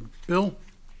favor? Bill?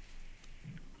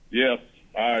 Yes,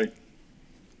 aye.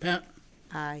 Pat?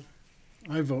 Aye,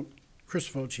 I vote. Chris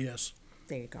votes yes.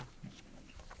 there you go.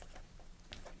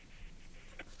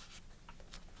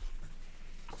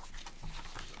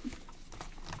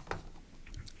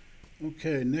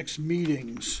 Okay, next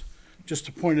meetings. Just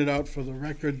to point it out for the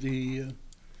record, the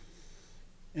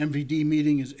MVD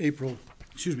meeting is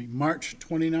March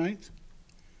 29th.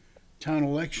 Town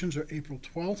elections are April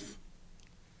 12th.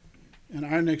 And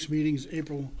our next meeting is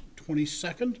April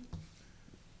 22nd,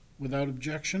 without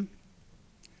objection.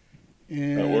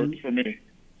 That works And for me.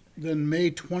 then May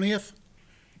 20th,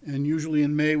 and usually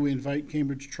in May, we invite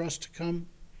Cambridge Trust to come.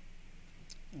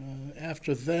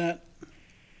 After that,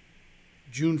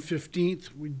 June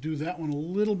 15th, we do that one a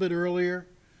little bit earlier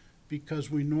because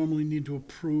we normally need to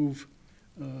approve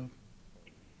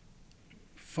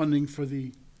funding for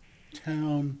the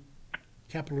town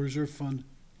capital reserve fund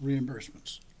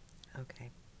reimbursements.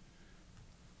 Okay.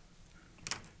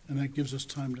 And that gives us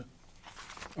time to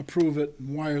approve it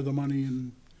and wire the money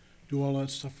and do all that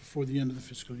stuff before the end of the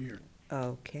fiscal year.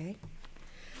 Okay.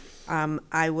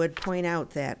 I would point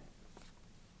out that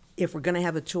if we're gonna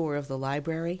have a tour of the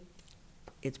library,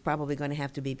 it's probably gonna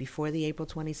have to be before the April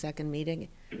 22nd meeting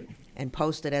and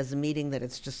post it as a meeting that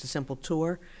it's just a simple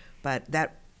tour, but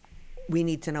that, we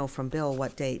need to know from Bill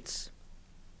what dates.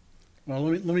 Well,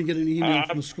 let me get an email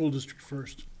from the school district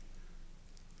first.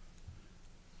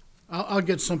 I'll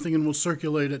get something and we'll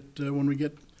circulate it when we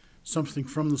get something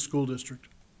from the school district.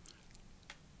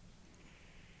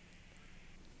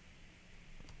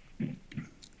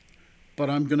 But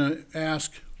I'm going to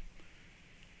ask,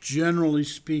 generally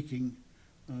speaking,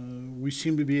 we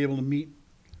seem to be able to meet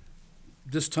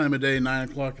this time of day, 9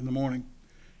 o'clock in the morning.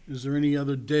 Is there any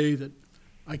other day that,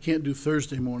 I can't do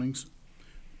Thursday mornings,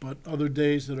 but other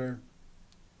days that are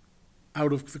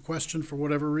out of the question for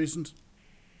whatever reasons?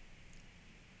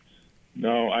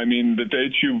 No, I mean, the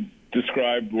dates you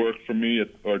described work for me,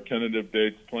 or tentative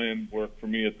dates planned work for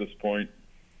me at this point.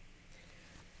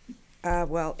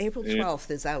 Well, April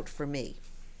 12th is out for me,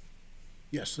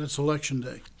 Yes, that's election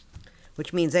day.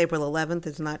 which means April 11th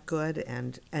is not good,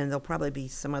 and there'll probably be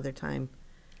some other time,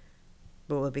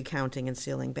 but we'll be counting and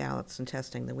sealing ballots and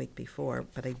testing the week before,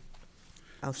 but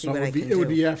I'll see So what I can it would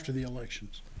do. be after the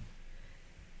elections.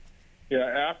 Yeah,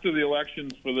 after the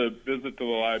elections for the visit to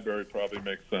the library probably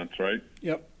makes sense, right?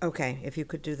 Yep. Okay, if you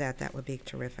could do that, that would be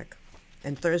terrific.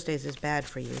 And Thursdays is bad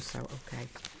for you, so, okay.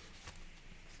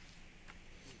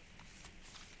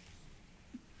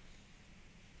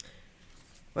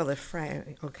 Well, if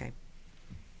Friday, okay.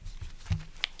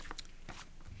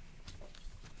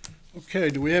 Okay,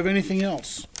 do we have anything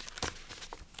else?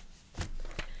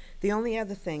 The only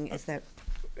other thing is that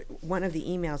one of the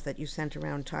emails that you sent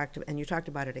around and you talked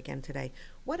about it again today,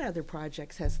 what other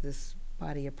projects has this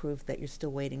body approved that you're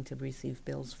still waiting to receive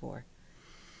bills for?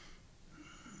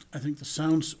 I think the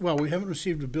sounds, well, we haven't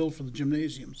received a bill for the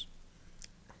gymnasiums.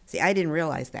 See, I didn't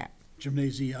realize that.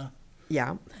 Gymnasia.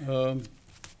 Yeah, And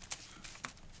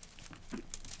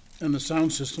the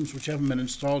sound systems, which haven't been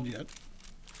installed yet.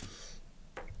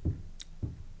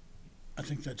 I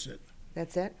think that's it.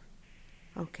 that's it?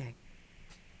 Okay.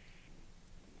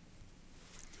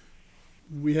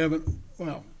 We haven't,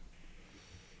 well,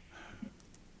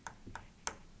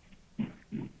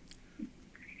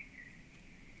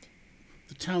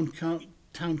 the town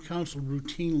council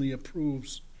routinely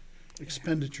approves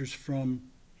expenditures from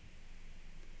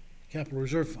capital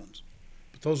reserve funds,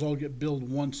 but those all get billed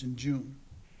once in June.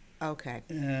 Okay,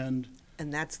 And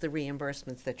and that's the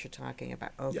reimbursements that you're talking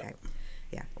about, okay. Yep.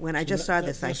 Yeah, when I so just saw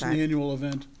this, I that's thought, an annual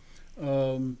event.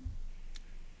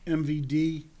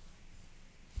 MVD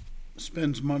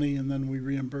spends money and then we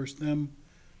reimburse them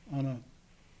on a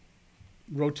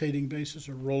rotating basis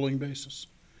or rolling basis.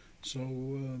 So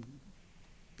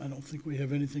I don't think we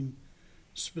have anything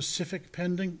specific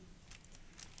pending,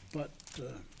 but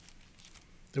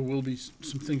there will be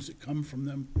some things that come from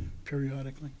them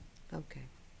periodically. okay.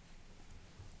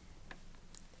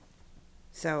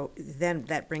 So then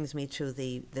that brings me to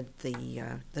the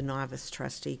novice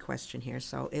trustee question here.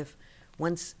 So if,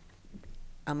 once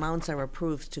amounts are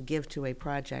approved to give to a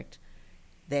project,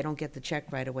 they don't get the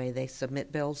check right away, they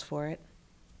submit bills for it?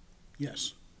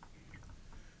 Yes.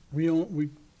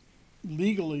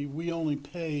 Legally, we only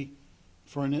pay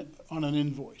for on an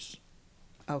invoice.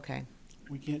 Okay,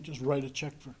 We can't just write a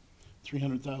check for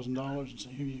 $300,000 and say,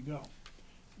 here you go.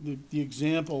 The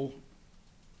example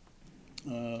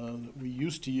that we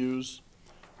used to use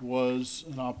was,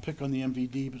 and I'll pick on the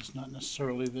MVD, but it's not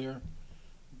necessarily their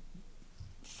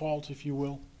fault, if you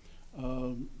will.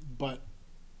 But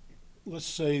let's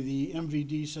say the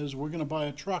MVD says, we're gonna buy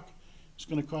a truck, it's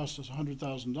gonna cost us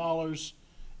 $100,000,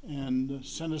 and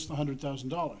send us the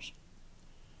 $100,000.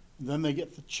 Then they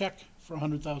get the check for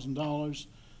 $100,000,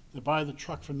 they buy the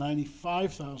truck for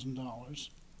 $95,000,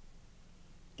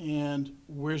 and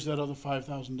where's that other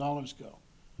 $5,000 go?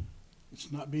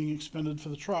 It's not being expended for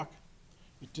the truck.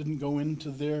 It didn't go into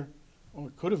their, or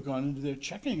it could have gone into their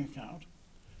checking account,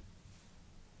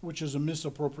 which is a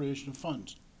misappropriation of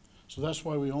funds. So that's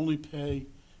why we only pay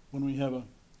when we have a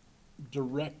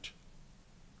direct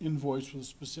invoice with a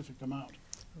specific amount.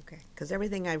 okay, because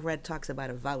everything I've read talks about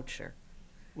a voucher.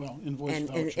 Well, invoice And,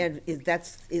 voucher. and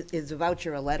is a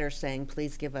voucher a letter saying,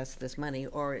 please give us this money,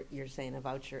 or you're saying a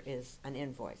voucher is an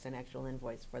invoice, an actual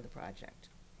invoice for the project?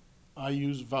 I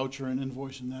use voucher and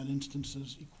invoice in that instance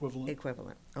as equivalent.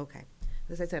 Equivalent, okay.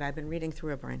 As I said, I've been reading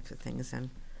through a bunch of things, and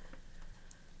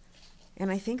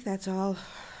I think that's all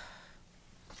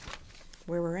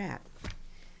where we're at.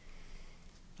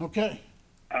 Okay,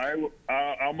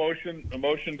 I'll motion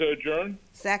to adjourn.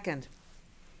 Second,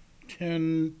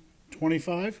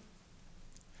 10:25.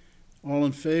 All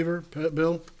in favor,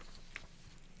 Bill?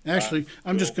 Actually,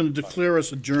 I'm just going to declare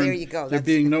us adjourned. There you go, There that's-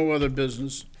 being no other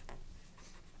business.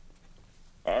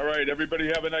 All right, everybody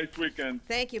have a nice weekend.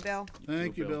 Thank you, Bill.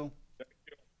 Thank you, Bill. Bill.